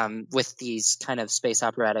that with these kind of space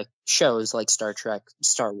operatic shows like Star Trek,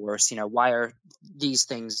 Star Wars. Why are these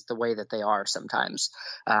things the way that they are sometimes?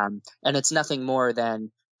 And it's nothing more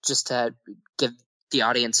than just to give the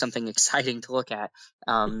audience something exciting to look at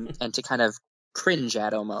and to kind of cringe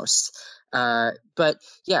at almost. But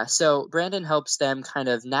yeah, so Brandon helps them kind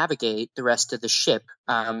of navigate the rest of the ship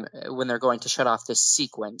when they're going to shut off this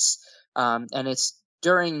sequence. And it's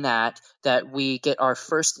during that we get our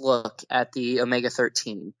first look at the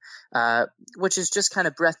Omega-13, which is just kind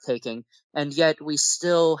of breathtaking, and yet we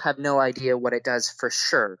still have no idea what it does for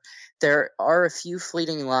sure. There are a few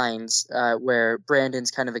fleeting lines where Brandon's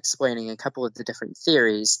kind of explaining a couple of the different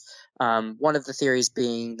theories. One of the theories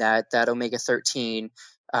being that Omega-13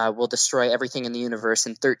 will destroy everything in the universe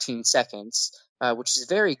in 13 seconds, which is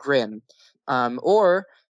very grim. Or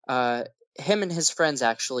him and his friends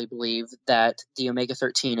actually believe that the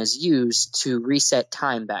Omega-13 is used to reset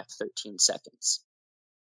time back 13 seconds.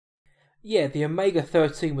 Yeah, the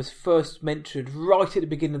Omega-13 was first mentioned right at the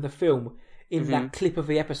beginning of the film in that clip of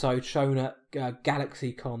the episode shown at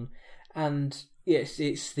GalaxyCon. And yes,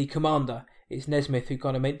 it's the commander, it's Nesmith, who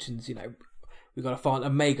kind of mentions, we've got to find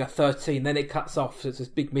Omega-13. Then it cuts off, so it's this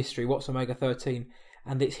big mystery, what's Omega-13?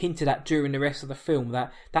 And it's hinted at during the rest of the film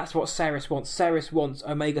that's what Saris wants. Saris wants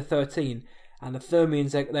Omega-13. And the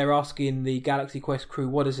Thermians, they're asking the Galaxy Quest crew,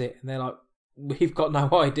 what is it? And they're like, we've got no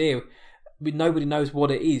idea. Nobody knows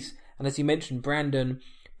what it is. And as you mentioned, Brandon,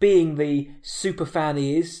 being the super fan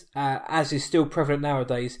he is, as is still prevalent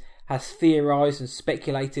nowadays, has theorised and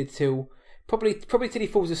speculated till probably till he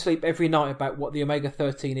falls asleep every night about what the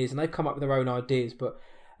Omega-13 is, and they've come up with their own ideas. But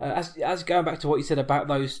as going back to what you said about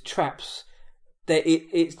those traps,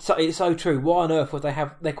 it's so true. Why on earth would they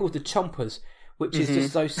have? They're called the chompers, which is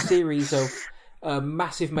just those series of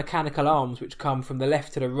massive mechanical arms which come from the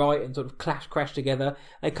left to the right and sort of crash together.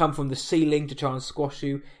 They come from the ceiling to try and squash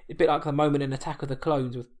you. A bit like the moment in Attack of the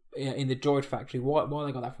Clones in the droid factory. Why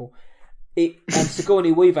they got that for? And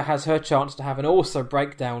Sigourney Weaver has her chance to have an awesome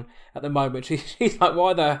breakdown at the moment. She's like,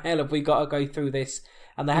 why the hell have we got to go through this?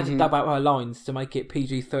 And they had to dub out her lines to make it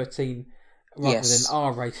PG-13 rather than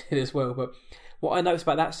R-rated as well. But what I noticed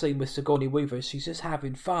about that scene with Sigourney Weaver is she's just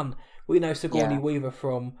having fun. We know Sigourney Weaver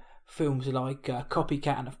from films like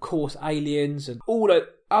Copycat and, of course, Aliens and all the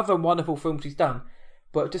other wonderful films she's done.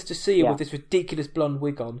 But just to see her with this ridiculous blonde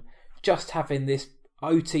wig on, just having this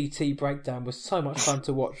OTT breakdown was so much fun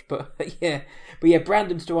to watch. But yeah,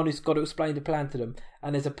 Brandon's the one who's got to explain the plan to them.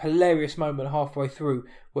 And there's a hilarious moment halfway through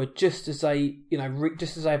where just as they're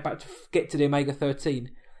about to get to the Omega-13,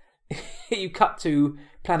 you cut to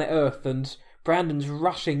planet Earth and Brandon's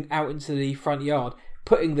rushing out into the front yard,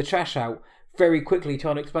 putting the trash out very quickly,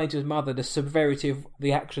 trying to explain to his mother the severity of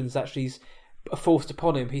the actions that she's forced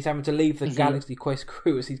upon him. He's having to leave the Galaxy Quest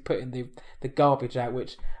crew as he's putting the garbage out,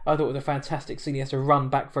 which I thought was a fantastic scene. He has to run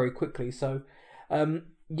back very quickly. So, the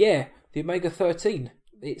Omega-13,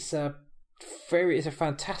 it's a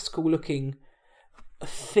fantastical looking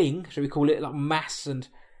thing, shall we call it, like mass, and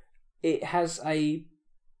it has a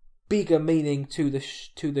bigger meaning to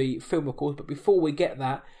the film, of course. But before we get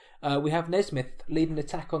that, we have Nesmith leading an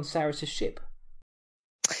attack on Saris' ship.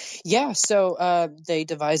 Yeah, so they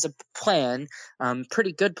devise a plan,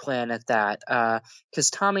 pretty good plan at that,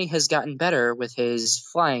 because Tommy has gotten better with his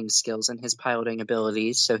flying skills and his piloting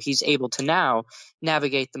abilities, so he's able to now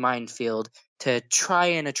navigate the minefield to try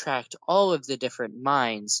and attract all of the different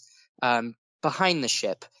mines behind the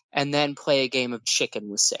ship, and then play a game of chicken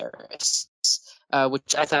with Saris.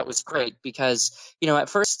 which I thought was great because, at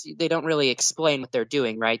first they don't really explain what they're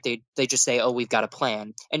doing, right? They just say, oh, we've got a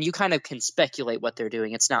plan. And you kind of can speculate what they're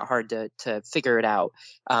doing. It's not hard to figure it out.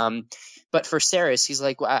 But for Saris, he's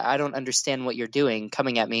like, well, I don't understand what you're doing,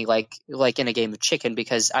 coming at me like in a game of chicken,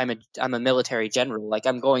 because I'm a military general. Like,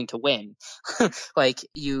 I'm going to win. Like,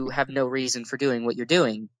 you have no reason for doing what you're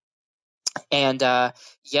doing. And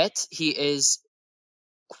yet he is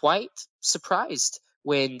quite surprised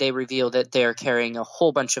when they reveal that they're carrying a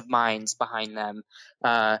whole bunch of mines behind them,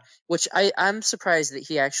 which I'm surprised that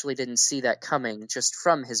he actually didn't see that coming just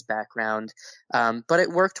from his background. But it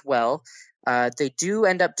worked well. They do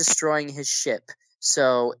end up destroying his ship,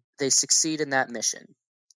 so they succeed in that mission.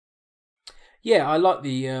 Yeah, I like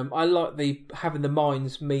the having the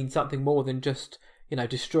mines mean something more than just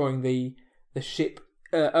destroying the ship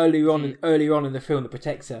earlier on in the film that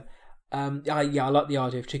protects her. I like the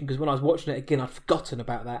idea of chicken, because when I was watching it again, I'd forgotten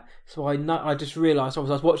about that. So I just realised I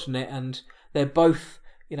was watching it, and they're both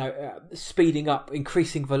speeding up,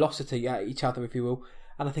 increasing velocity at each other, if you will.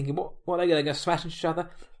 And I'm thinking, what are they going to smash into each other?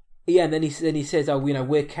 Yeah, and then he says, oh,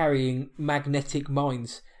 we're carrying magnetic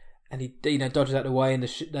mines, and he dodges out of the way, and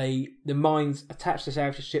the mines attach to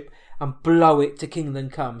Saris' ship and blow it to Kingdom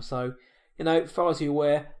Come. So as far as you're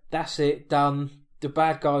aware, that's it, done. The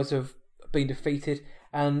bad guys have been defeated.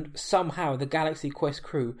 And somehow the Galaxy Quest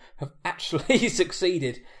crew have actually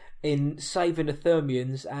succeeded in saving the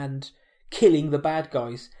Thermians and killing the bad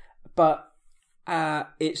guys. But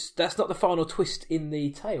that's not the final twist in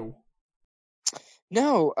the tale.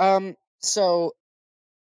 No. So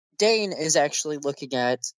Dane is actually looking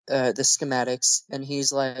at the schematics, and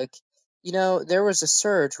he's like, there was a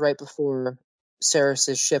surge right before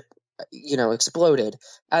Saris' ship, exploded.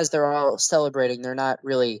 As they're all celebrating, they're not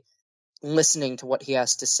really listening to what he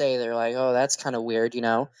has to say. They're like, oh, that's kind of weird,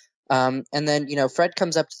 and then Fred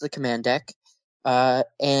comes up to the command deck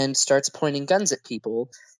and starts pointing guns at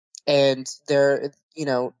people, and they're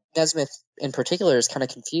Nesmith in particular is kind of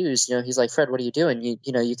confused. He's like, Fred, what are you doing? You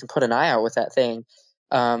can put an eye out with that thing.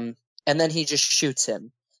 And then he just shoots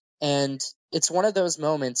him, and it's one of those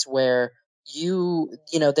moments where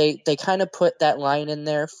they kind of put that line in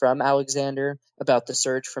there from Alexander about the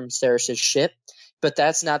surge from Saris' ship. But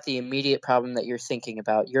that's not the immediate problem that you're thinking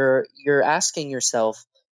about. You're asking yourself,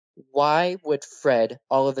 why would Fred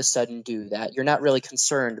all of a sudden do that? You're not really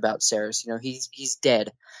concerned about Saris. He's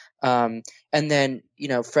dead. And then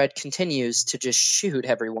Fred continues to just shoot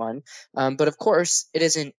everyone. But of course, it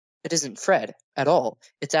isn't Fred at all.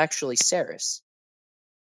 It's actually Saris.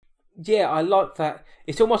 Yeah, I like that.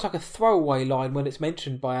 It's almost like a throwaway line when it's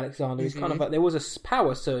mentioned by Alexander. It's kind of like there was a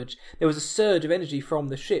power surge. There was a surge of energy from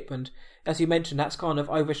the ship, and as you mentioned, that's kind of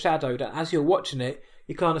overshadowed. And as you're watching it,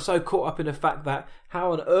 you're kind of so caught up in the fact that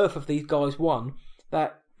how on earth have these guys won,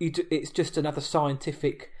 that it's just another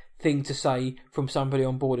scientific thing to say from somebody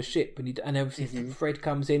on board a ship. And obviously Fred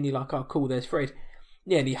comes in, you're like, oh cool, there's Fred.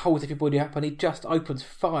 Yeah, and he holds everybody up, and he just opens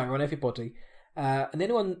fire on everybody. And the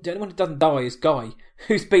only one who doesn't die is Guy,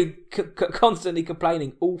 who's been constantly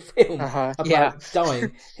complaining all film about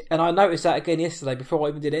dying. And I noticed that again yesterday before I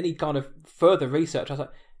even did any kind of further research. I was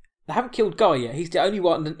like, they haven't killed Guy yet. He's the only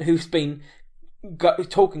one who's been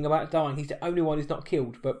talking about dying. He's the only one who's not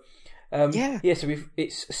killed. But so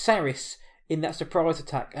it's Saris in that surprise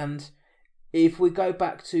attack. And if we go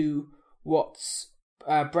back to what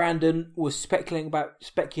Brandon was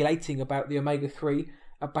speculating about the Omega-3,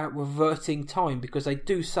 about reverting time, because they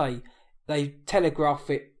do say, they telegraph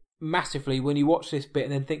it massively when you watch this bit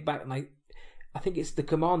and then think back, and I think it's the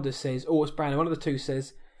commander says, or it's Brandon, one of the two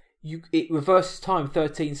says, it reverses time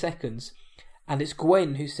 13 seconds, and it's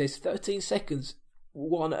Gwen who says 13 seconds,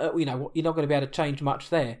 you're not going to be able to change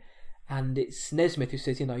much there, and it's Nesmith who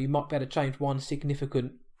says, you might be able to change one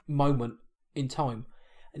significant moment in time,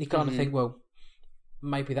 and you kind of think, well,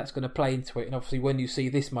 maybe that's going to play into it. And obviously when you see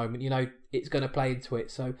this moment, it's going to play into it.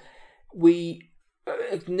 So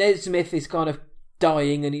Nesmith is kind of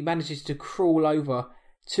dying, and he manages to crawl over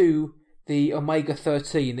to the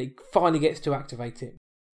Omega-13. He finally gets to activate it.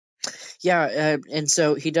 Yeah, and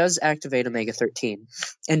so he does activate Omega-13.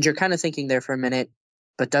 And you're kind of thinking there for a minute,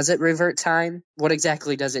 but does it revert time? What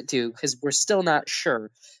exactly does it do? Because we're still not sure.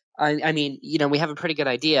 I mean, we have a pretty good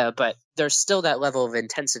idea, but there's still that level of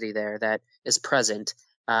intensity there that is present.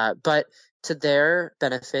 But to their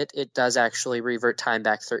benefit, it does actually revert time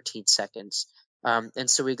back 13 seconds. And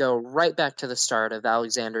so we go right back to the start of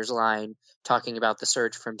Alexander's line talking about the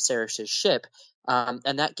surge from Saris' ship.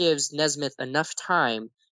 And that gives Nesmith enough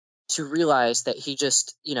time to realize that he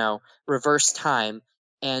just, reversed time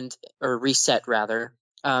or reset rather.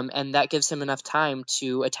 And that gives him enough time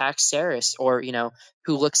to attack Saris, or,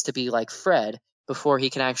 who looks to be like Fred, before he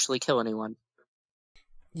can actually kill anyone.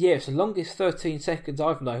 Yeah, it's the longest 13 seconds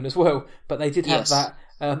I've known as well. But they did have that.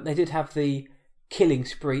 They did have the killing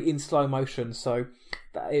spree in slow motion, so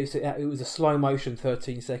it was a slow motion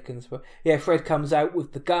 13 seconds. But yeah, Fred comes out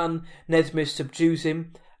with the gun. Nesmith subdues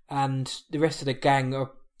him, and the rest of the gang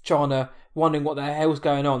are wondering what the hell's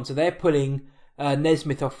going on. So they're pulling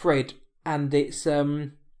Nesmith off Fred, and it's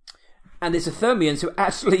the Thermians who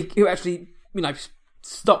actually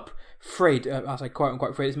stop Fred. I say quote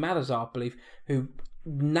unquote Fred. It's Mathazar, I believe, who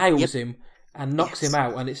nails him and knocks him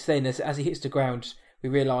out. And it's then as he hits the ground, we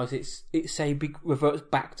realise reverts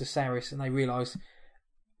back to Saris, and they realise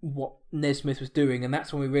what Nesmith was doing, and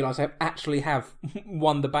that's when we realise they actually have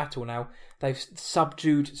won the battle now. They've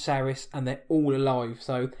subdued Saris, and they're all alive.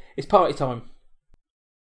 So it's party time.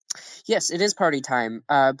 Yes, it is party time.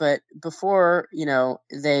 But before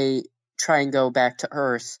they try and go back to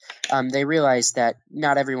Earth, they realize that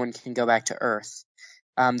not everyone can go back to Earth.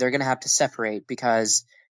 They're going to have to separate because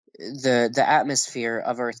the atmosphere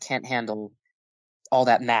of Earth can't handle all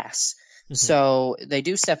that mass. Mm-hmm. So they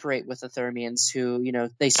do separate with the Thermians, who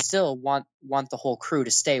they still want the whole crew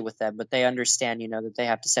to stay with them, but they understand that they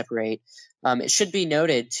have to separate. It should be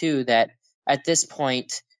noted too that at this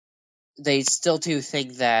point they still do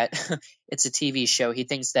think that it's a TV show. He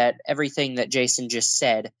thinks that everything that Jason just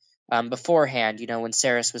said beforehand, when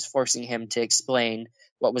Saris was forcing him to explain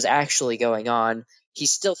what was actually going on, he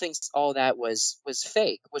still thinks all that was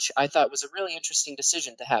fake, which I thought was a really interesting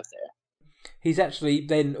decision to have there. He's actually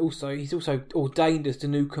he's also ordained as the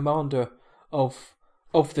new commander of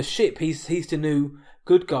the ship. He's the new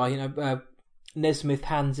good guy. Nesmith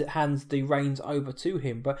hands the reins over to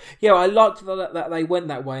him. But yeah, I liked that they went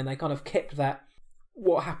that way, and they kind of kept that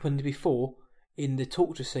what happened before in the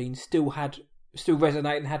torture scene still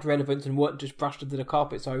resonated and had relevance, and weren't just brushed under the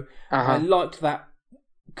carpet. So I liked that,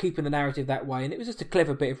 keeping the narrative that way, and it was just a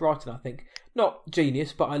clever bit of writing. I think not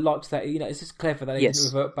genius, but I liked that. It's just clever that they didn't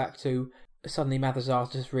revert back to. Suddenly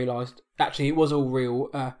Mathazar just realised actually it was all real.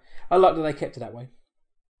 I like that they kept it that way.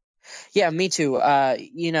 Yeah, me too.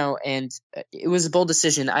 And it was a bold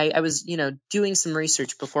decision. I was, doing some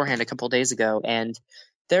research beforehand a couple of days ago, and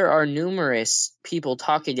there are numerous people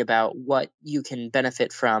talking about what you can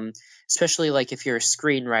benefit from, especially like if you're a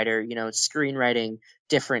screenwriter, screenwriting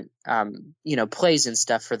different, plays and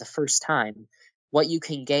stuff for the first time, what you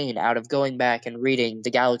can gain out of going back and reading the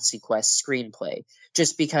Galaxy Quest screenplay,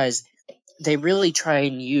 just because they really try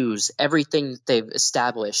and use everything they've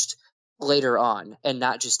established later on and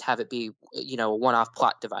not just have it be, a one-off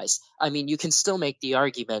plot device. I mean, you can still make the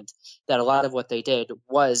argument that a lot of what they did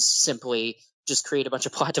was simply just create a bunch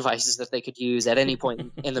of plot devices that they could use at any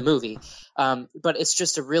point in the movie. But it's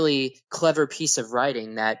just a really clever piece of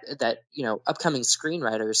writing that upcoming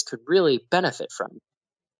screenwriters could really benefit from.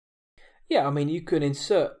 Yeah, I mean, you can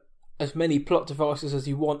insert as many plot devices as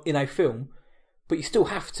you want in a film, but you still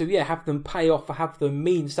have to, have them pay off or have them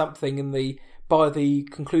mean something by the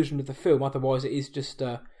conclusion of the film. Otherwise, it is just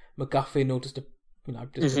a MacGuffin or just a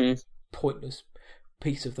pointless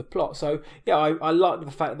piece of the plot. So yeah, I like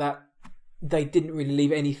the fact that they didn't really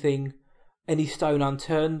leave any stone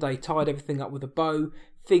unturned. They tied everything up with a bow.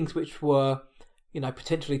 Things which were,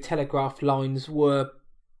 potentially telegraph lines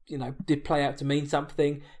did play out to mean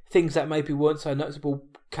something. Things that maybe weren't so noticeable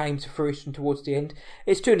came to fruition towards the end.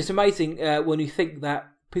 It's true, and it's amazing when you think that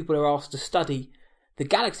people are asked to study the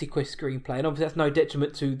Galaxy Quest screenplay, and obviously that's no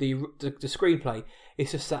detriment to the screenplay.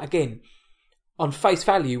 It's just that, again, on face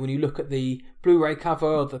value, when you look at the Blu-ray cover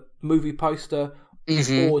or the movie poster,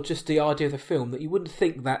 or just the idea of the film, that you wouldn't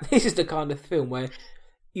think that this is the kind of film where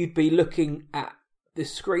you'd be looking at the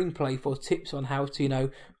screenplay for tips on how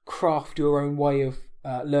to, craft your own way of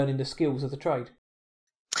learning the skills of the trade.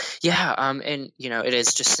 Yeah, and it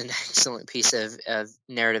is just an excellent piece of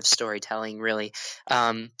narrative storytelling, really.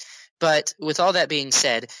 But with all that being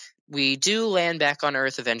said, we do land back on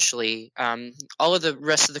Earth eventually. All of the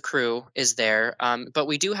rest of the crew is there, but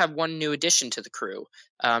we do have one new addition to the crew,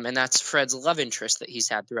 and that's Fred's love interest that he's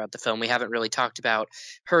had throughout the film. We haven't really talked about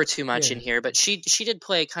her too much in here, but she did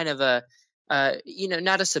play kind of a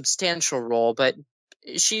not a substantial role, but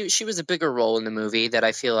she was a bigger role in the movie that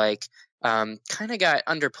I feel like kind of got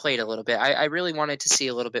underplayed a little bit. I really wanted to see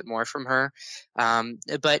a little bit more from her,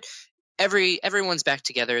 but everyone's back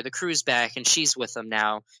together. The crew's back, and she's with them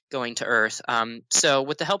now, going to Earth. So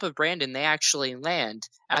with the help of Brandon, they actually land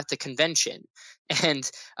at the convention, and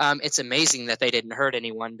it's amazing that they didn't hurt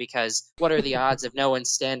anyone, because what are the odds of no one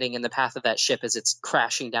standing in the path of that ship as it's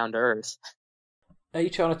crashing down to Earth? Are you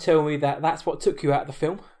trying to tell me that that's what took you out of the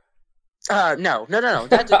film? No.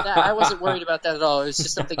 That I wasn't worried about that at all. It was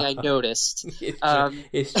just something I noticed.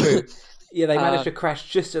 It's true. Yeah, they managed to crash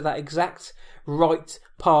just at that exact right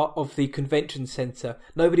part of the convention centre.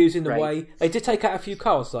 Nobody was in the way. They did take out a few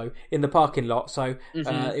cars, though, in the parking lot, so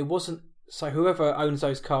it wasn't... So whoever owns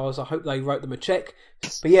those cars, I hope they wrote them a check.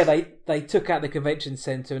 But yeah, they took out the convention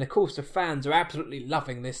centre, and of course the fans are absolutely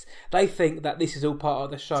loving this. They think that this is all part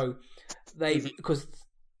of the show. Because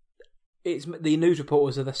it's the news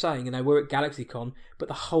reporters are saying, we're at GalaxyCon, but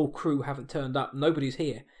the whole crew haven't turned up. Nobody's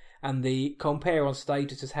here. And the compere on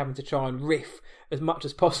stage is just having to try and riff as much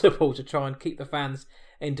as possible to try and keep the fans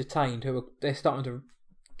entertained. They're starting to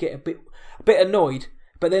get a bit annoyed.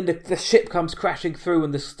 But then the ship comes crashing through,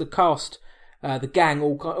 and the cast, the gang,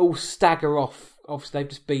 all stagger off. Obviously, they've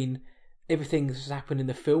just been... Everything's happened in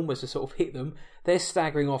the film was to sort of hit them. They're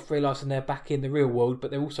staggering off, realising they're back in the real world,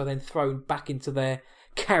 but they're also then thrown back into their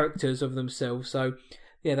characters of themselves. So,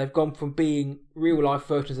 yeah, they've gone from being real-life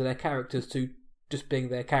versions of their characters to just being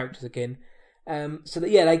their characters again. So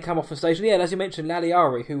that, yeah, they come off the stage. And yeah, as you mentioned,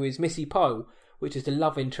 Laliari, who is Missy Pyle, which is the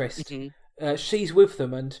love interest, she's with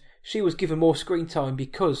them, and she was given more screen time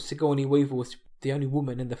because Sigourney Weaver was the only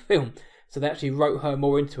woman in the film. So they actually wrote her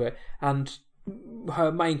more into it, and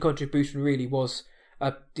her main contribution really was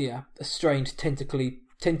a strange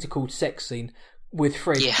tentacled sex scene with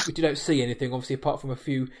Fred, which you don't see anything, obviously, apart from a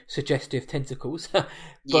few suggestive tentacles. But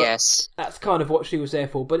yes, that's kind of what she was there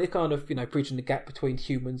for. But it kind of, bridging the gap between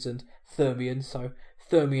humans and Thermians, so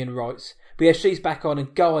Thermian rights. But yeah, she's back on,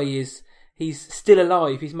 and Guy he's still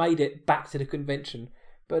alive. He's made it back to the convention.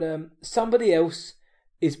 But somebody else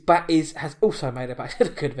has also made it back to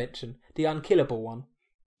the convention, the unkillable one.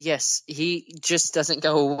 Yes, he just doesn't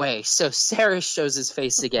go away. So Sarah shows his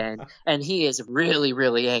face again, and he is really,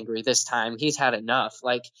 really angry this time. He's had enough.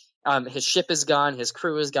 His ship is gone, his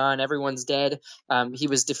crew is gone, everyone's dead. He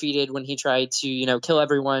was defeated when he tried to, kill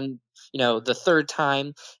everyone, the third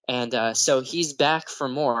time, and so he's back for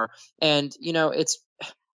more. And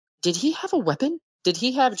did he have a weapon? Did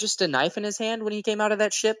he have just a knife in his hand when he came out of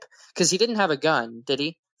that ship? Because he didn't have a gun, did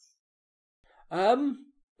he?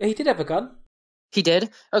 He did have a gun. He did?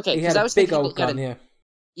 Okay. He had a big old gun, yeah.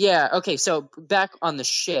 Yeah, okay, so back on the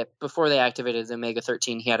ship, before they activated the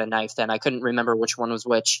Omega-13, he had a knife then. I couldn't remember which one was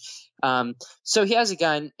which. So he has a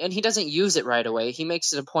gun, and he doesn't use it right away. He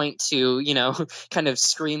makes it a point to, kind of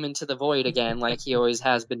scream into the void again, like he always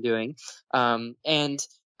has been doing.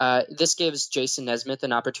 This gives Jason Nesmith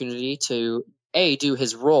an opportunity to, do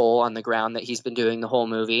his role on the ground that he's been doing the whole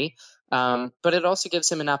movie, but it also gives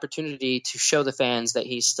him an opportunity to show the fans that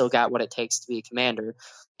he's still got what it takes to be a commander,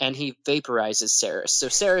 and he vaporizes Saris. So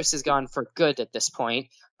Saris is gone for good at this point,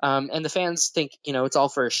 and the fans think, it's all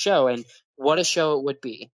for a show, and what a show it would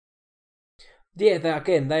be. Yeah,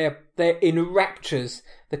 they're in raptures.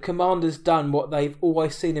 The commander's done what they've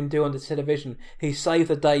always seen him do on the television. He saved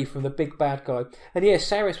the day from the big bad guy. And yeah,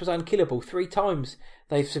 Saris was unkillable. 3 times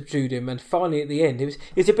they've subdued him, and finally at the end,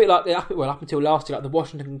 it's a bit like up until last year, like the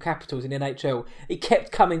Washington Capitals in NHL. He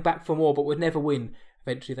kept coming back for more, but would never win.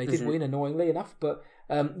 Eventually, they did win, annoyingly enough. But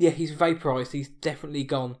he's vaporized. He's definitely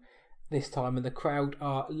gone this time, and the crowd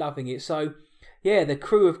are loving it. So yeah, the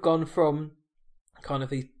crew have gone from kind of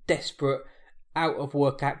these desperate, out of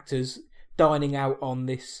work actors dining out on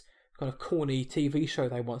this kind of corny TV show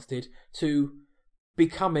they once did to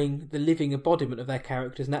becoming the living embodiment of their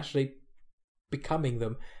characters and actually becoming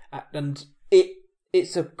them. And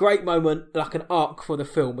it's a great moment, like an arc for the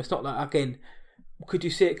film. It's not like, again, could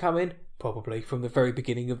you see it coming? Probably from the very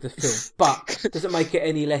beginning of the film, but does it make it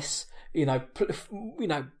any less,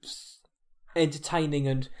 entertaining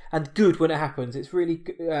and good when it happens? It's really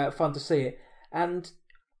fun to see it. And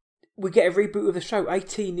we get a reboot of the show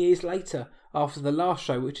 18 years later after the last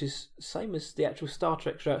show, which is the same as the actual Star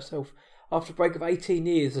Trek show itself. After a break of 18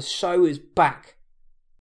 years, the show is back.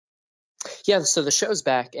 Yeah, so the show's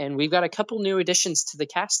back, and we've got a couple new additions to the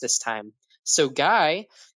cast this time. So Guy,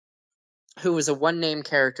 who was a one-name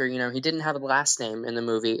character, he didn't have a last name in the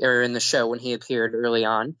movie, or in the show when he appeared early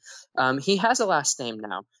on. He has a last name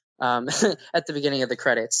now at the beginning of the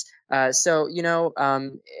credits. And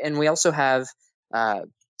we also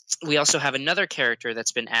have another character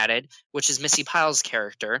that's been added, which is Missy Pyle's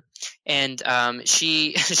character, and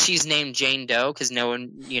she's named Jane Doe because no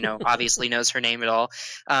one obviously knows her name at all.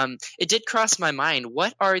 It did cross my mind,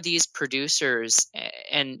 what are these producers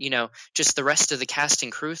and just the rest of the cast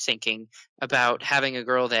and crew thinking about having a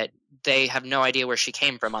girl that they have no idea where she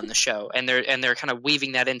came from on the show, and they're kind of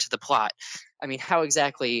weaving that into the plot. I mean, how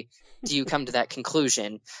exactly do you come to that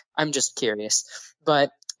conclusion? I'm just curious.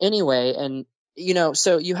 But anyway, and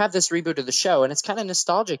so you have this reboot of the show, and it's kind of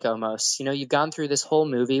nostalgic almost. You've gone through this whole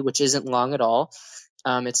movie, which isn't long at all.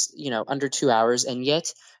 It's, under 2 hours, and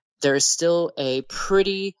yet there is still a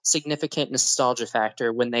pretty significant nostalgia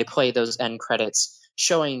factor when they play those end credits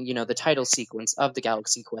showing, the title sequence of the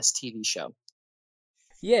Galaxy Quest TV show.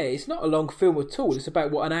 Yeah, it's not a long film at all. It's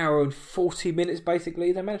about, an hour and 40 minutes,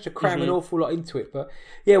 basically. They managed to cram an awful lot into it. But,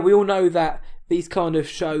 yeah, we all know that these kind of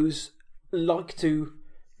shows like to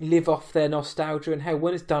live off their nostalgia, and how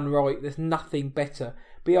when it's done right, there's nothing better.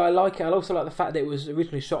 But, yeah, I like it. I also like the fact that it was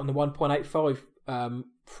originally shot in the 1.85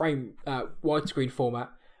 frame widescreen format.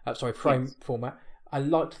 Format. I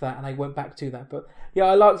liked that, and I went back to that. But, yeah,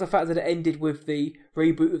 I liked the fact that it ended with the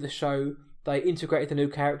reboot of the show. They integrated the new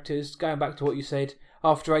characters. Going back to what you said,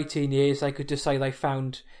 after 18 years, they could just say they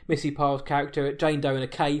found Missy Pyle's character, Jane Doe, in a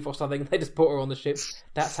cave or something. They just put her on the ship.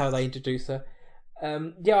 That's how they introduced her.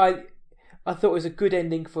 I thought it was a good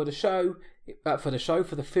ending for the show, for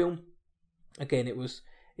the film. Again, it was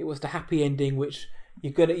the happy ending which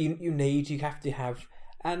you have to have.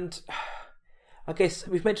 And I guess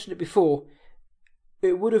we've mentioned it before.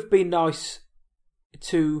 It would have been nice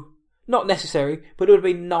to, not necessary, but it would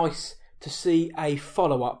have been nice to see a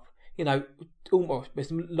follow-up. Almost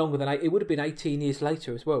longer than it would have been 18 years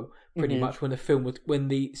later as well, pretty much, when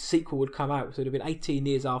the sequel would come out. So it would have been 18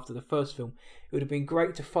 years after the first film. It would have been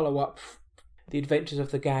great to follow up the adventures of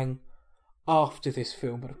the gang after this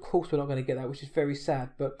film, but of course we're not going to get that, which is very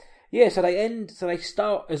sad. But yeah, so they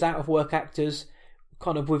start as out of work actors,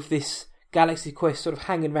 kind of with this Galaxy Quest sort of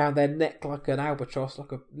hanging around their neck like an albatross,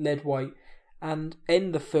 like a lead weight, and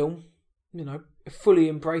end the film, fully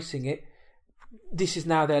embracing it. This is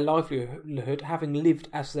now their livelihood, having lived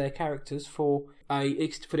as their characters for a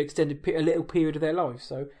little period of their lives.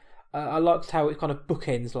 So I liked how it kind of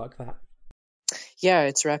bookends like that. Yeah,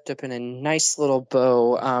 it's wrapped up in a nice little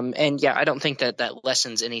bow. And yeah, I don't think that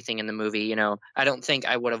lessens anything in the movie. I don't think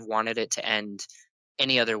I would have wanted it to end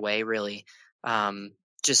any other way, really.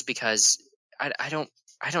 Just because I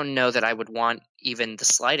don't know that I would want even the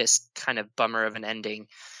slightest kind of bummer of an ending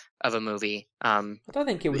of a movie. I don't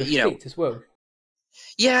think it would have fit as well.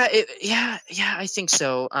 Yeah, I think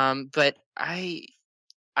so. But I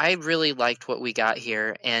really liked what we got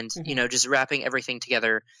here, and just wrapping everything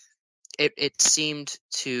together, it seemed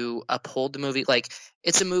to uphold the movie. Like,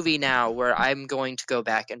 it's a movie now where I'm going to go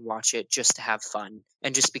back and watch it just to have fun,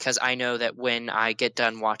 and just because I know that when I get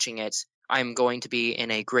done watching it, I'm going to be in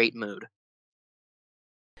a great mood.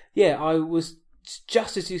 Yeah, I was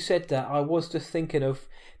just as you said that. I was just thinking of,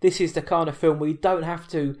 this is the kind of film where you don't have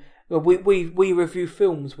to. We review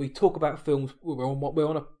films, we talk about films, we're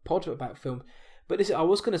on a pod about films. But I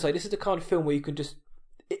was going to say, this is the kind of film where you can just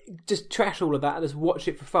trash all of that and just watch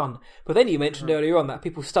it for fun. But then you mentioned earlier on that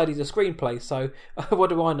people study the screenplay, so what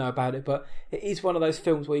do I know about it? But it is one of those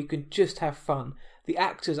films where you can just have fun. The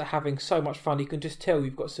actors are having so much fun. You can just tell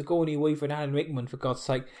you've got Sigourney Weaver and Alan Rickman, for God's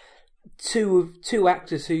sake. Two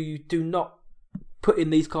actors who you do not put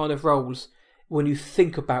in these kind of roles when you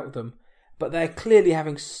think about them. But they're clearly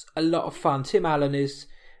having a lot of fun. Tim Allen is...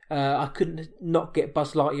 I couldn't not get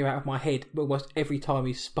Buzz Lightyear out of my head almost every time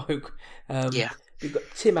he spoke. You've got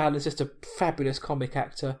Tim Allen's just a fabulous comic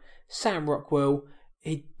actor. Sam Rockwell,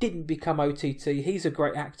 he didn't become OTT. He's a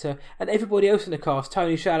great actor. And everybody else in the cast,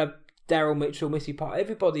 Tony Shalhoub, Daryl Mitchell, Missy Pyle,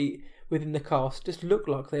 everybody within the cast just looked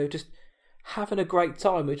like they were just having a great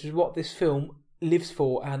time, which is what this film lives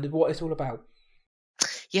for and what it's all about.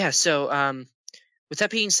 Yeah, so... with that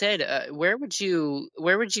being said, where would you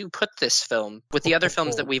put this film with the other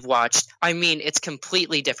films that we've watched? I mean, it's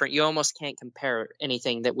completely different. You almost can't compare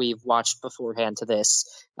anything that we've watched beforehand to this.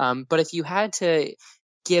 But if you had to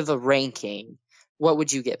give a ranking, what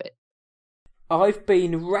would you give it? I've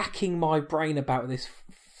been racking my brain about this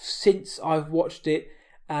since I've watched it,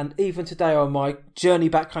 and even today on my journey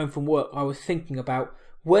back home from work, I was thinking about,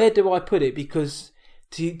 where do I put it? Because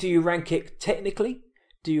do you rank it technically?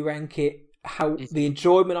 Do you rank it how the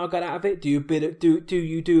enjoyment I got out of it? Do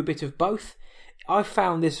you do a bit of both? I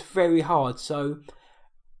found this very hard. So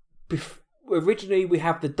originally we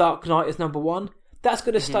have The Dark Knight as number one. That's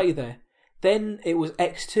going to stay there. Then it was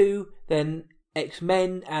X2, then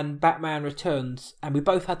X-Men and Batman Returns, and we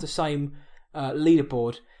both had the same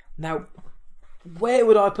leaderboard. Now, where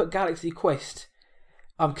would I put Galaxy Quest?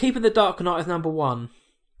 I'm keeping The Dark Knight as number one.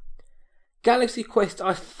 Galaxy Quest,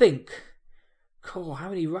 I think... Cool, how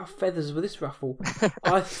many rough feathers will this ruffle?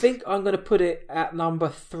 I think I'm going to put it at number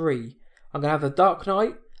 3. I'm going to have The Dark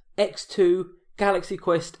Knight, X2, Galaxy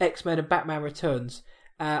Quest, X-Men and Batman Returns.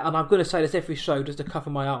 And I'm going to say this every show just to cover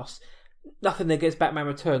my arse. Nothing against Batman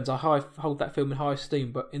Returns. I hold that film in high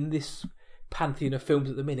esteem, but in this pantheon of films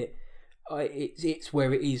at the minute, it's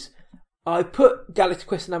where it is. I put Galaxy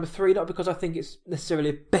Quest at number 3, not because I think it's necessarily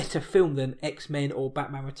a better film than X-Men or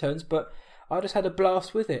Batman Returns, but I just had a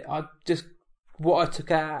blast with it. What I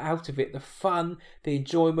took out of it, the fun, the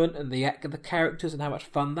enjoyment, and the characters and how much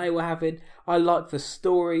fun they were having. I liked the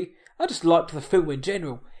story. I just liked the film in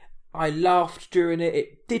general. I laughed during it.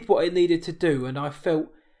 It did what it needed to do, and I felt,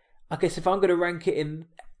 I guess if I'm going to rank it in,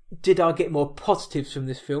 did I get more positives from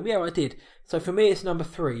this film? Yeah, I did. So for me, it's number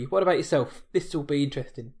 3. What about yourself? This will be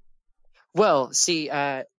interesting. Well, see,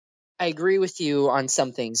 I agree with you on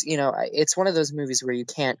some things. It's one of those movies where you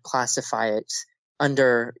can't classify it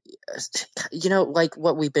under, like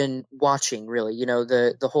what we've been watching, really,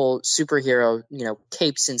 the whole superhero,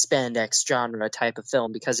 capes and spandex genre type of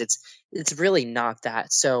film, because it's really not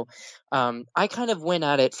that. So I kind of went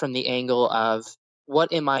at it from the angle of,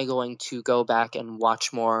 what am I going to go back and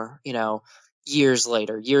watch more, years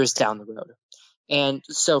later, years down the road? And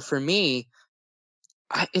so for me,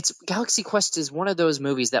 it's Galaxy Quest is one of those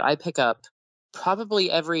movies that I pick up probably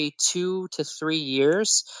every 2 to 3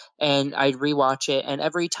 years, and I rewatch it, and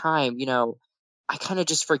every time, I kind of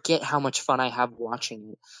just forget how much fun I have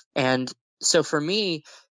watching it. And so for me,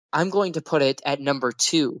 I'm going to put it at number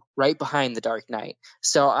 2, right behind The Dark Knight.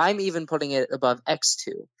 So I'm even putting it above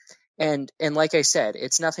X2. And like I said,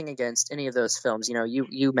 it's nothing against any of those films.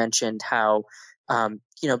 You mentioned how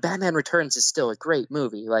Batman Returns is still a great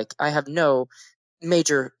movie. Like, I have no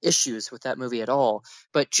major issues with that movie at all,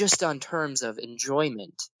 but just on terms of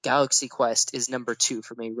enjoyment, Galaxy Quest is number 2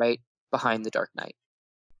 for me, right behind The Dark Knight.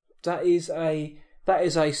 That is a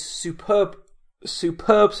superb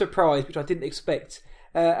surprise, which I didn't expect.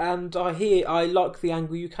 And I like the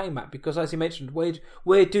angle you came at, because as you mentioned,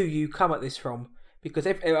 where do you come at this from? Because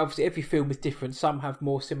obviously every film is different. Some have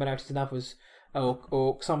more similarities than others,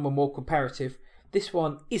 or some are more comparative. This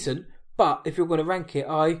one isn't. But if you're going to rank it,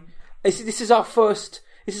 this is our first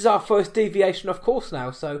deviation off course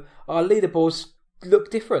now. So our leaderboards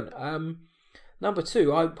look different. Number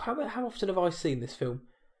 2. How often have I seen this film?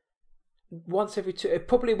 Once every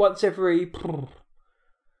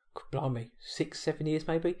 6-7 years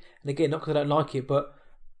maybe. And again, not because I don't like it, but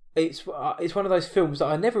it's one of those films that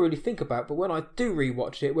I never really think about, but when I do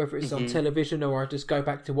rewatch it, whether it's on television or I just go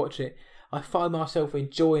back to watch it, I find myself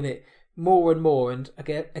enjoying it more and more. And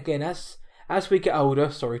again, as we get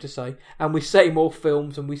older, sorry to say, and we see more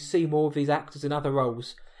films and we see more of these actors in other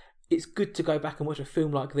roles, it's good to go back and watch a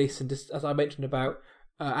film like this. And just as I mentioned about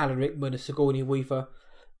Alan Rickman and Sigourney Weaver,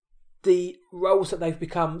 the roles that they've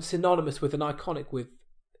become synonymous with and iconic with,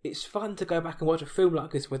 it's fun to go back and watch a film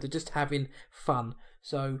like this where they're just having fun.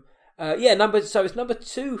 So it's number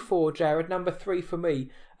 2 for Jared, number 3 for me.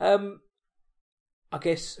 I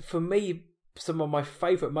guess for me, some of my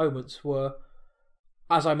favourite moments were,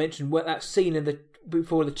 as I mentioned, that scene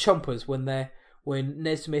before the chompers, when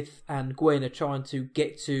Nesmith and Gwen are trying to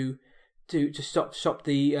get to stop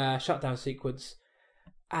the shutdown sequence,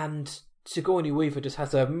 and Sigourney Weaver just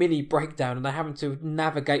has a mini breakdown, and they're having to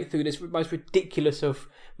navigate through this most ridiculous of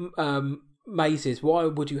mazes. Why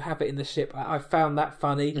would you have it in the ship? I found that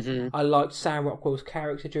funny. Mm-hmm. I liked Sam Rockwell's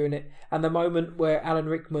character during it, and the moment where Alan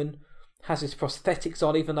Rickman has his prosthetics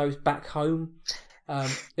on, even though he's back home.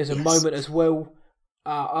 There's a moment as well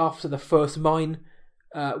after the first mine,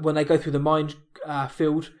 when they go through the mine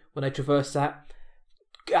field, when they traverse that.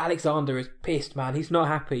 Alexander is pissed, man. He's not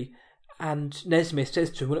happy. And Nesmith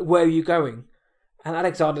says to him, "Where are you going?" And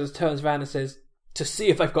Alexander just turns around and says, "To see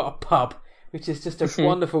if they've got a pub," which is just a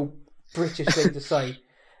wonderful British thing to say.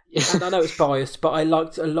 And I know it's biased, but I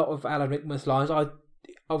liked a lot of Alan Rickman's lines.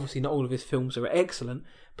 Obviously not all of his films are excellent,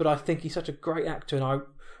 but I think he's such a great actor, and I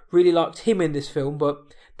really liked him in this film.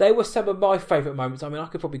 But they were some of my favourite moments. I mean, I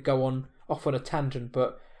could probably go off on a tangent,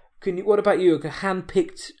 but what about you?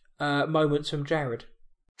 Hand-picked moments from Jared?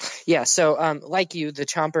 Yeah, so like you, the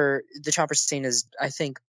chomper scene is, I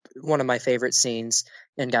think, one of my favorite scenes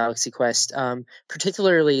in Galaxy Quest.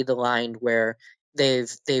 Particularly the line where they've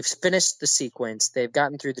finished the sequence, they've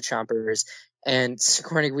gotten through the chompers, and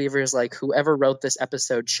Sigourney Weaver is like, "Whoever wrote this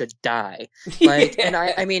episode should die." Like,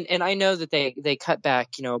 yeah. And I know that they cut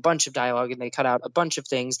back, a bunch of dialogue, and they cut out a bunch of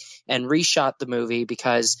things and reshot the movie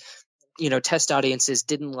because, test audiences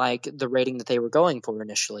didn't like the rating that they were going for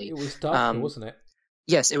initially. It was darker, wasn't it?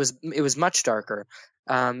 Yes, it was much darker,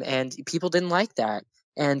 and people didn't like that.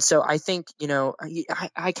 And so I think,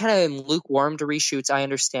 I kind of am lukewarm to reshoots. I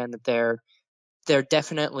understand that they're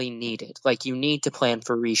definitely needed. Like, you need to plan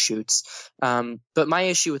for reshoots. But my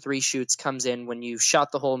issue with reshoots comes in when you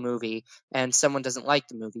shot the whole movie and someone doesn't like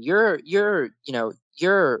the movie. You're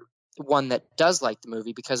one that does like the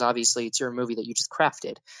movie because obviously it's your movie that you just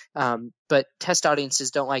crafted. But test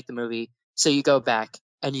audiences don't like the movie, so you go back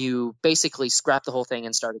and you basically scrap the whole thing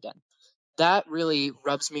and start again. That really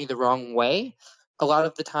rubs me the wrong way. a lot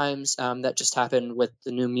of the times that just happened with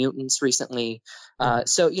the New Mutants recently.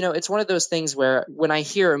 So, it's one of those things where when I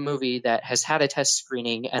hear a movie that has had a test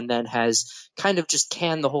screening and then has kind of just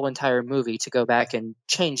canned the whole entire movie to go back and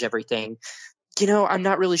change everything, I'm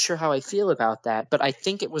not really sure how I feel about that, but I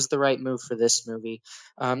think it was the right move for this movie.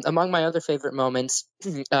 Among my other favorite moments,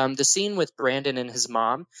 the scene with Brandon and his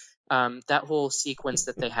mom, that whole sequence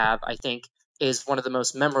that they have, I think, is one of the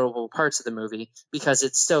most memorable parts of the movie because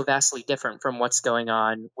it's so vastly different from what's going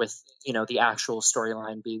on with, the actual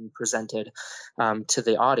storyline being presented to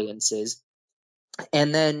the audiences.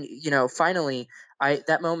 And then, finally,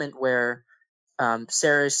 that moment where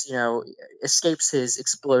Ceres, escapes his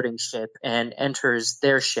exploding ship and enters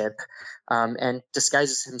their ship and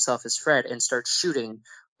disguises himself as Fred and starts shooting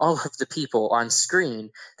all of the people on screen.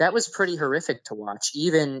 That was pretty horrific to watch,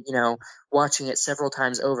 even, watching it several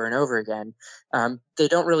times over and over again. They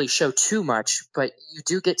don't really show too much, but you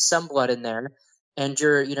do get some blood in there. And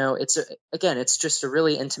it's just a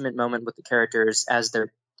really intimate moment with the characters as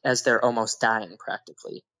they're almost dying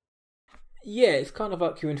practically. Yeah, it's kind of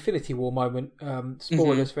like your Infinity War moment.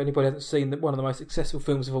 Spoilers for anybody who hasn't seen one of the most successful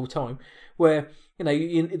films of all time, where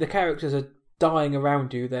the characters are dying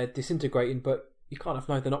around you, they're disintegrating, but you kind of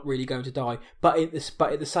know they're not really going to die. But at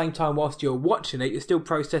the same time, whilst you're watching it, you're still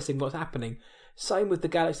processing what's happening. Same with the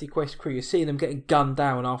Galaxy Quest crew. You're seeing them getting gunned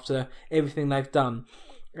down after everything they've done,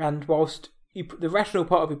 and whilst the rational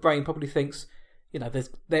part of your brain probably thinks,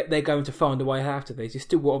 they're going to find a way out of this, you're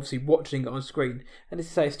still obviously watching it on screen, and as I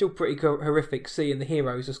say, it's still pretty horrific seeing the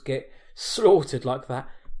heroes just get slaughtered like that.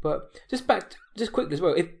 But just quickly as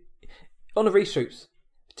well, if on the reshoots,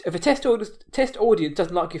 if a test audience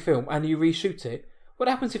doesn't like your film and you reshoot it, what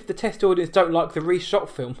happens if the test audience don't like the reshot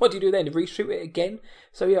film? What do you do then? Reshoot it again?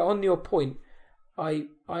 So yeah, on your point, I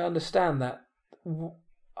understand that.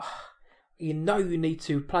 You need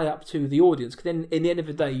to play up to the audience, because then in the end of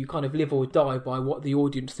the day you kind of live or die by what the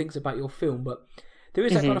audience thinks about your film. But there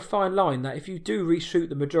is that kind of fine line that if you do reshoot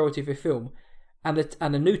the majority of your film and a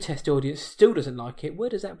new test audience still doesn't like it, where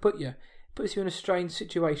does that put you? It puts you in a strange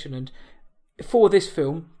situation. And for this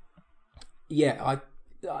film, yeah,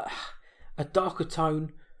 a darker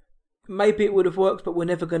tone, maybe it would have worked, but we're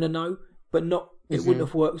never going to know. But it wouldn't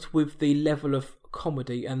have worked with the level of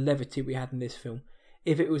comedy and levity we had in this film.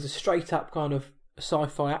 If it was a straight up kind of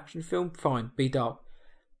sci-fi action film, fine, be dark.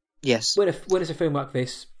 Yes. When it's a film like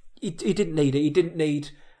this, he didn't need it. He didn't need,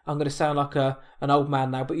 I'm going to sound like an old man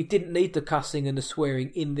now, but he didn't need the cussing and the swearing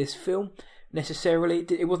in this film necessarily.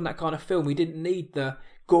 It wasn't that kind of film. He didn't need the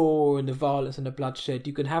gore and the violence and the bloodshed.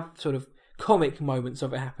 You can have sort of comic moments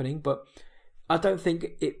of it happening, but I don't think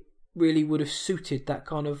it really would have suited that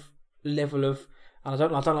kind of level of, and I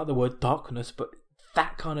don't like the word darkness, but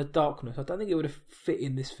that kind of darkness, I don't think it would have fit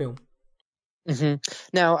in this film.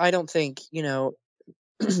 Now, I don't think,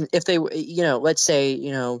 if they, let's say,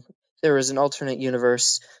 there was an alternate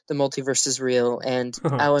universe, the multiverse is real, and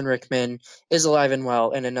Alan Rickman is alive and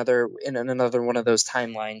well in another one of those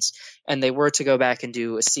timelines, and they were to go back and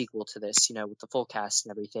do a sequel to this, with the full cast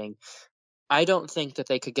and everything. I don't think that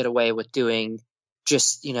they could get away with doing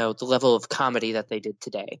just, the level of comedy that they did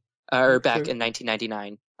today, or back in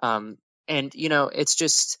 1999. And, it's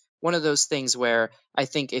just one of those things where I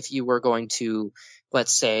think if you were going to,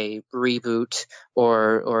 let's say, reboot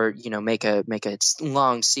or make a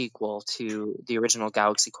long sequel to the original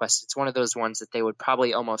Galaxy Quest, it's one of those ones that they would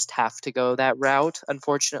probably almost have to go that route,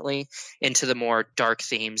 unfortunately, into the more dark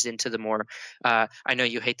themes, into the more, I know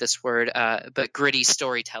you hate this word, but gritty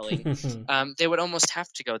storytelling. They would almost have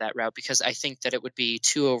to go that route because I think that it would be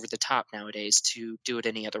too over the top nowadays to do it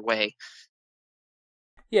any other way.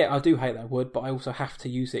 Yeah, I do hate that word, but I also have to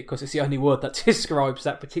use it because it's the only word that describes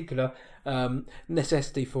that particular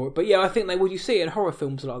necessity for it. But yeah, I think they would. You see it in horror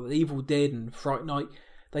films like The Evil Dead and Fright Night.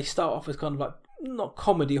 They start off as kind of like, not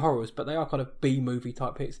comedy horrors, but they are kind of B-movie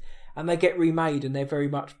type hits. And they get remade and they're very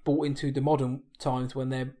much brought into the modern times when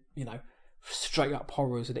they're, straight up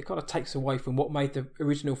horrors. And it kind of takes away from what made the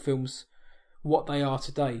original films what they are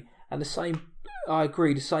today. And the same, I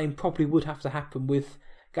agree, the same probably would have to happen with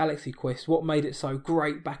Galaxy Quest. What made it so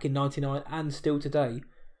great back in 99 and still today,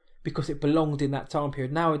 because it belonged in that time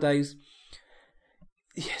period. Nowadays,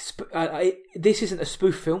 yes, this isn't a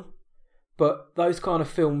spoof film, but those kind of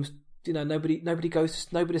films, nobody goes,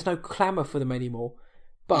 there's no clamour for them anymore.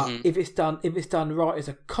 But if it's done right as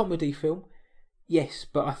a comedy film, yes.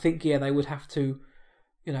 But I think they would have to,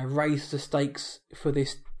 raise the stakes for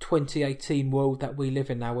this 2018 world that we live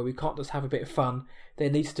in now, where we can't just have a bit of fun. There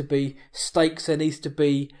needs to be stakes, there needs to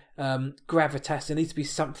be gravitas, there needs to be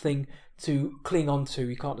something to cling on to.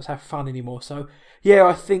 You can't just have fun anymore. So, yeah,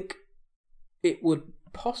 I think it would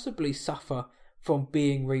possibly suffer from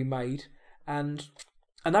being remade. And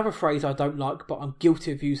another phrase I don't like, but I'm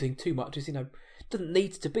guilty of using too much, is, it didn't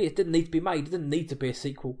need to be made, it didn't need to be a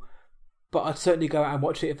sequel. But I'd certainly go out and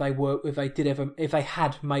watch it if they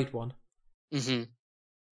had made one. Mm-hmm.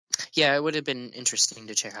 Yeah, it would have been interesting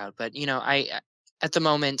to check out. But, at the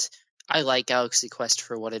moment, I like Galaxy Quest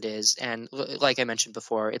for what it is. And like I mentioned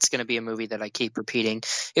before, it's going to be a movie that I keep repeating.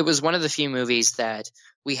 It was one of the few movies that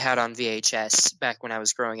we had on VHS back when I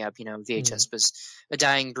was growing up. VHS was a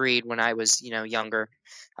dying breed when I was, younger.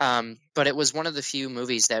 But it was one of the few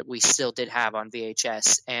movies that we still did have on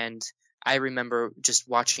VHS. And I remember just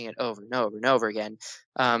watching it over and over and over again.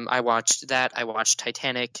 I watched that. I watched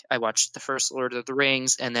Titanic. I watched the first Lord of the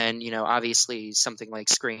Rings. And then, obviously something like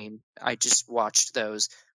Scream. I just watched those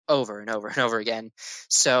over and over and over again.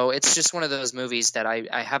 So it's just one of those movies that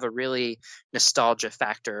I have a really nostalgia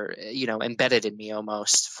factor, embedded in me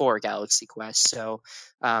almost for Galaxy Quest. So,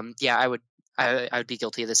 I would be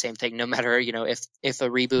guilty of the same thing. No matter, if a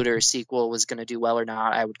reboot or a sequel was going to do well or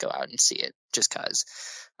not, I would go out and see it just because.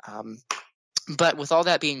 But with all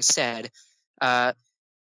that being said,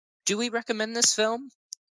 do we recommend this film?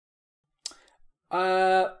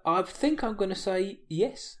 I think I'm going to say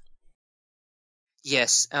yes.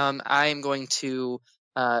 Yes, I am going to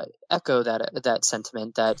echo that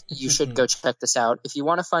sentiment that you should go check this out. If you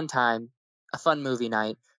want a fun time, a fun movie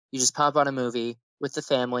night, you just pop on a movie with the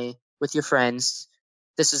family, with your friends.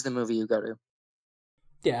 This is the movie you go to.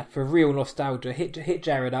 Yeah, for real nostalgia, hit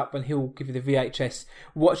Jared up and he'll give you the VHS.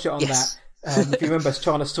 Watch it on that. If you remember us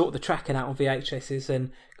trying to sort the tracking out on VHSs,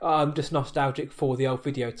 and I'm just nostalgic for the old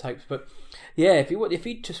videotapes. But yeah, if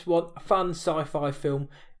you just want a fun sci-fi film,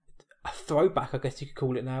 a throwback, I guess you could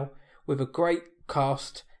call it now, with a great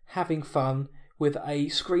cast, having fun, with a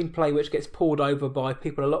screenplay which gets poured over by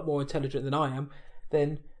people a lot more intelligent than I am,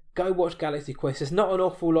 then go watch Galaxy Quest. There's not an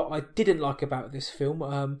awful lot I didn't like about this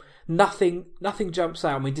film. Nothing jumps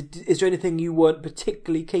out. I mean, is there anything you weren't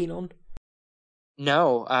particularly keen on?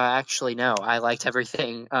 No, actually, no. I liked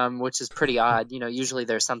everything, which is pretty odd. Usually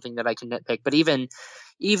there's something that I can nitpick, but even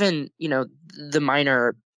the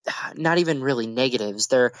minor, not even really negatives.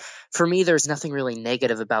 For me, there's nothing really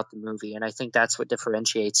negative about the movie, and I think that's what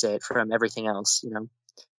differentiates it from everything else.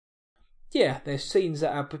 Yeah, there's scenes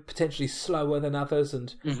that are potentially slower than others,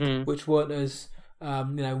 and which weren't as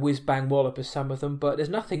whiz bang wallop as some of them. But there's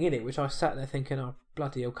nothing in it which I sat there thinking, "Oh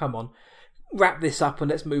bloody hell, come on, wrap this up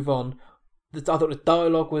and let's move on." I thought the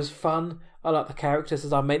dialogue was fun. I like the characters,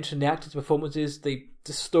 as I mentioned, the actors' performances, the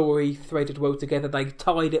story threaded well together. They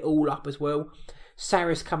tied it all up as well.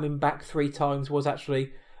 Saris coming back 3 times was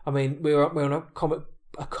actually, I mean, we're on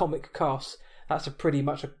a comic cast. That's pretty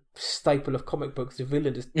much a staple of comic books. The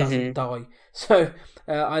villain just doesn't die. So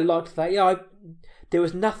I liked that. Yeah, there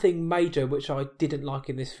was nothing major which I didn't like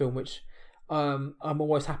in this film, which I'm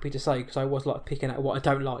always happy to say, because I always like picking out what I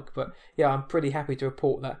don't like. But yeah, I'm pretty happy to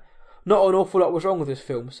report that not an awful lot was wrong with this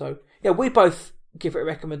film. So yeah, we both give it a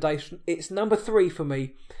recommendation. It's number 3 for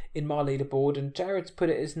me in my leaderboard, and Jared's put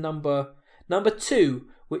it as number 2,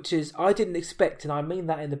 which is I didn't expect, and I mean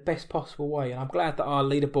that in the best possible way. And I'm glad that our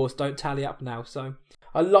leaderboards don't tally up now. So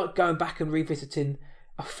I like going back and revisiting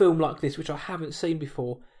a film like this, which I haven't seen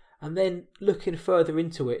before, and then looking further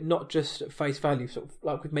into it, not just at face value, sort of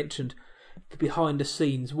like we've mentioned, the behind the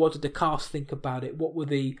scenes. What did the cast think about it? What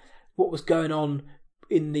was going on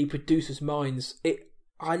in the producers' minds?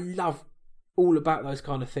 I love all about those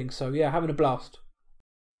kind of things. So yeah, having a blast.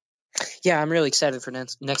 Yeah, I'm really excited for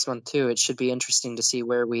next one too. It should be interesting to see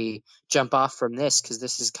where we jump off from this, because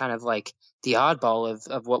this is kind of like the oddball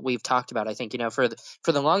of what we've talked about. I think, for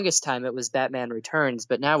the longest time it was Batman Returns,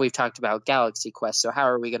 but now we've talked about Galaxy Quest. So how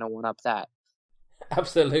are we going to one up that?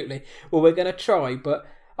 Absolutely. Well, we're going to try, but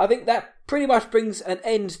I think that pretty much brings an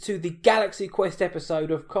end to the Galaxy Quest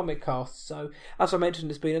episode of Comic Cast. So, as I mentioned,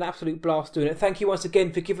 it's been an absolute blast doing it. Thank you once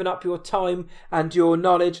again for giving up your time and your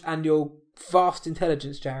knowledge and your vast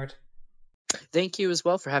intelligence, Jared. Thank you as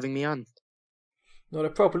well for having me on. Not a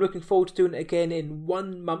problem. Looking forward to doing it again in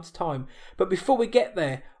 1 month's time. But before we get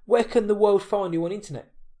there, where can the world find you on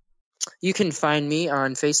internet? You can find me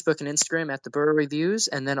on Facebook and Instagram at The Burrow Reviews,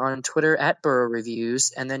 and then on Twitter at Burrow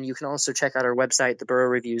Reviews, and then you can also check out our website,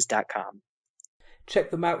 theburrowreviews.com.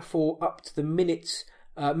 Check them out for up-to-the-minute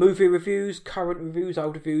movie reviews, current reviews,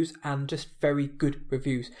 old reviews, and just very good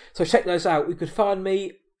reviews. So check those out. You can find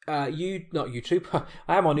me, not YouTube,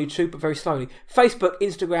 I am on YouTube, but very slowly. Facebook,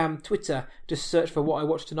 Instagram, Twitter, just search for What I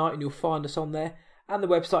Watched Tonight and you'll find us on there. And the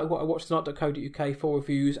website, whatIwatchedtonight.co.uk, for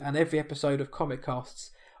reviews and every episode of Comic Casts.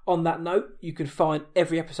 On that note, you can find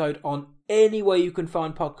every episode on anywhere you can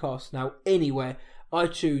find podcasts now, anywhere.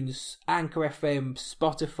 iTunes, Anchor FM,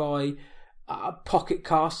 Spotify, Pocket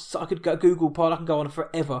Casts. I could go Google Pod. I can go on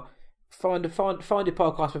forever. Find a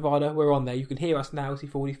podcast provider. We're on there. You can hear us now if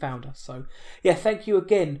you've already found us. So yeah, thank you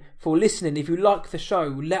again for listening. If you like the show,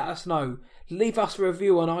 let us know. Leave us a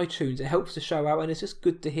review on iTunes. It helps the show out, and it's just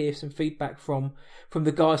good to hear some feedback from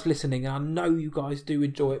the guys listening. And I know you guys do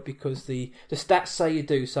enjoy it because the stats say you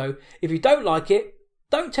do. So if you don't like it,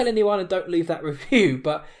 don't tell anyone and don't leave that review.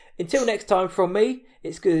 But until next time, from me,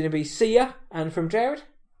 it's going to be see ya, and from Jared,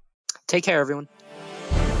 take care, everyone.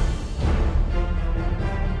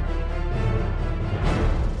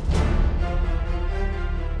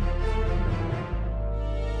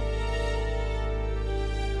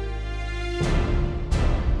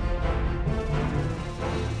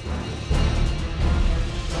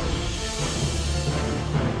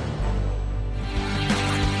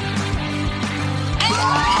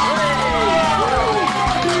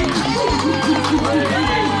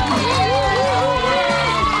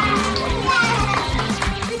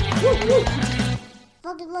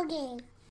 Boogie.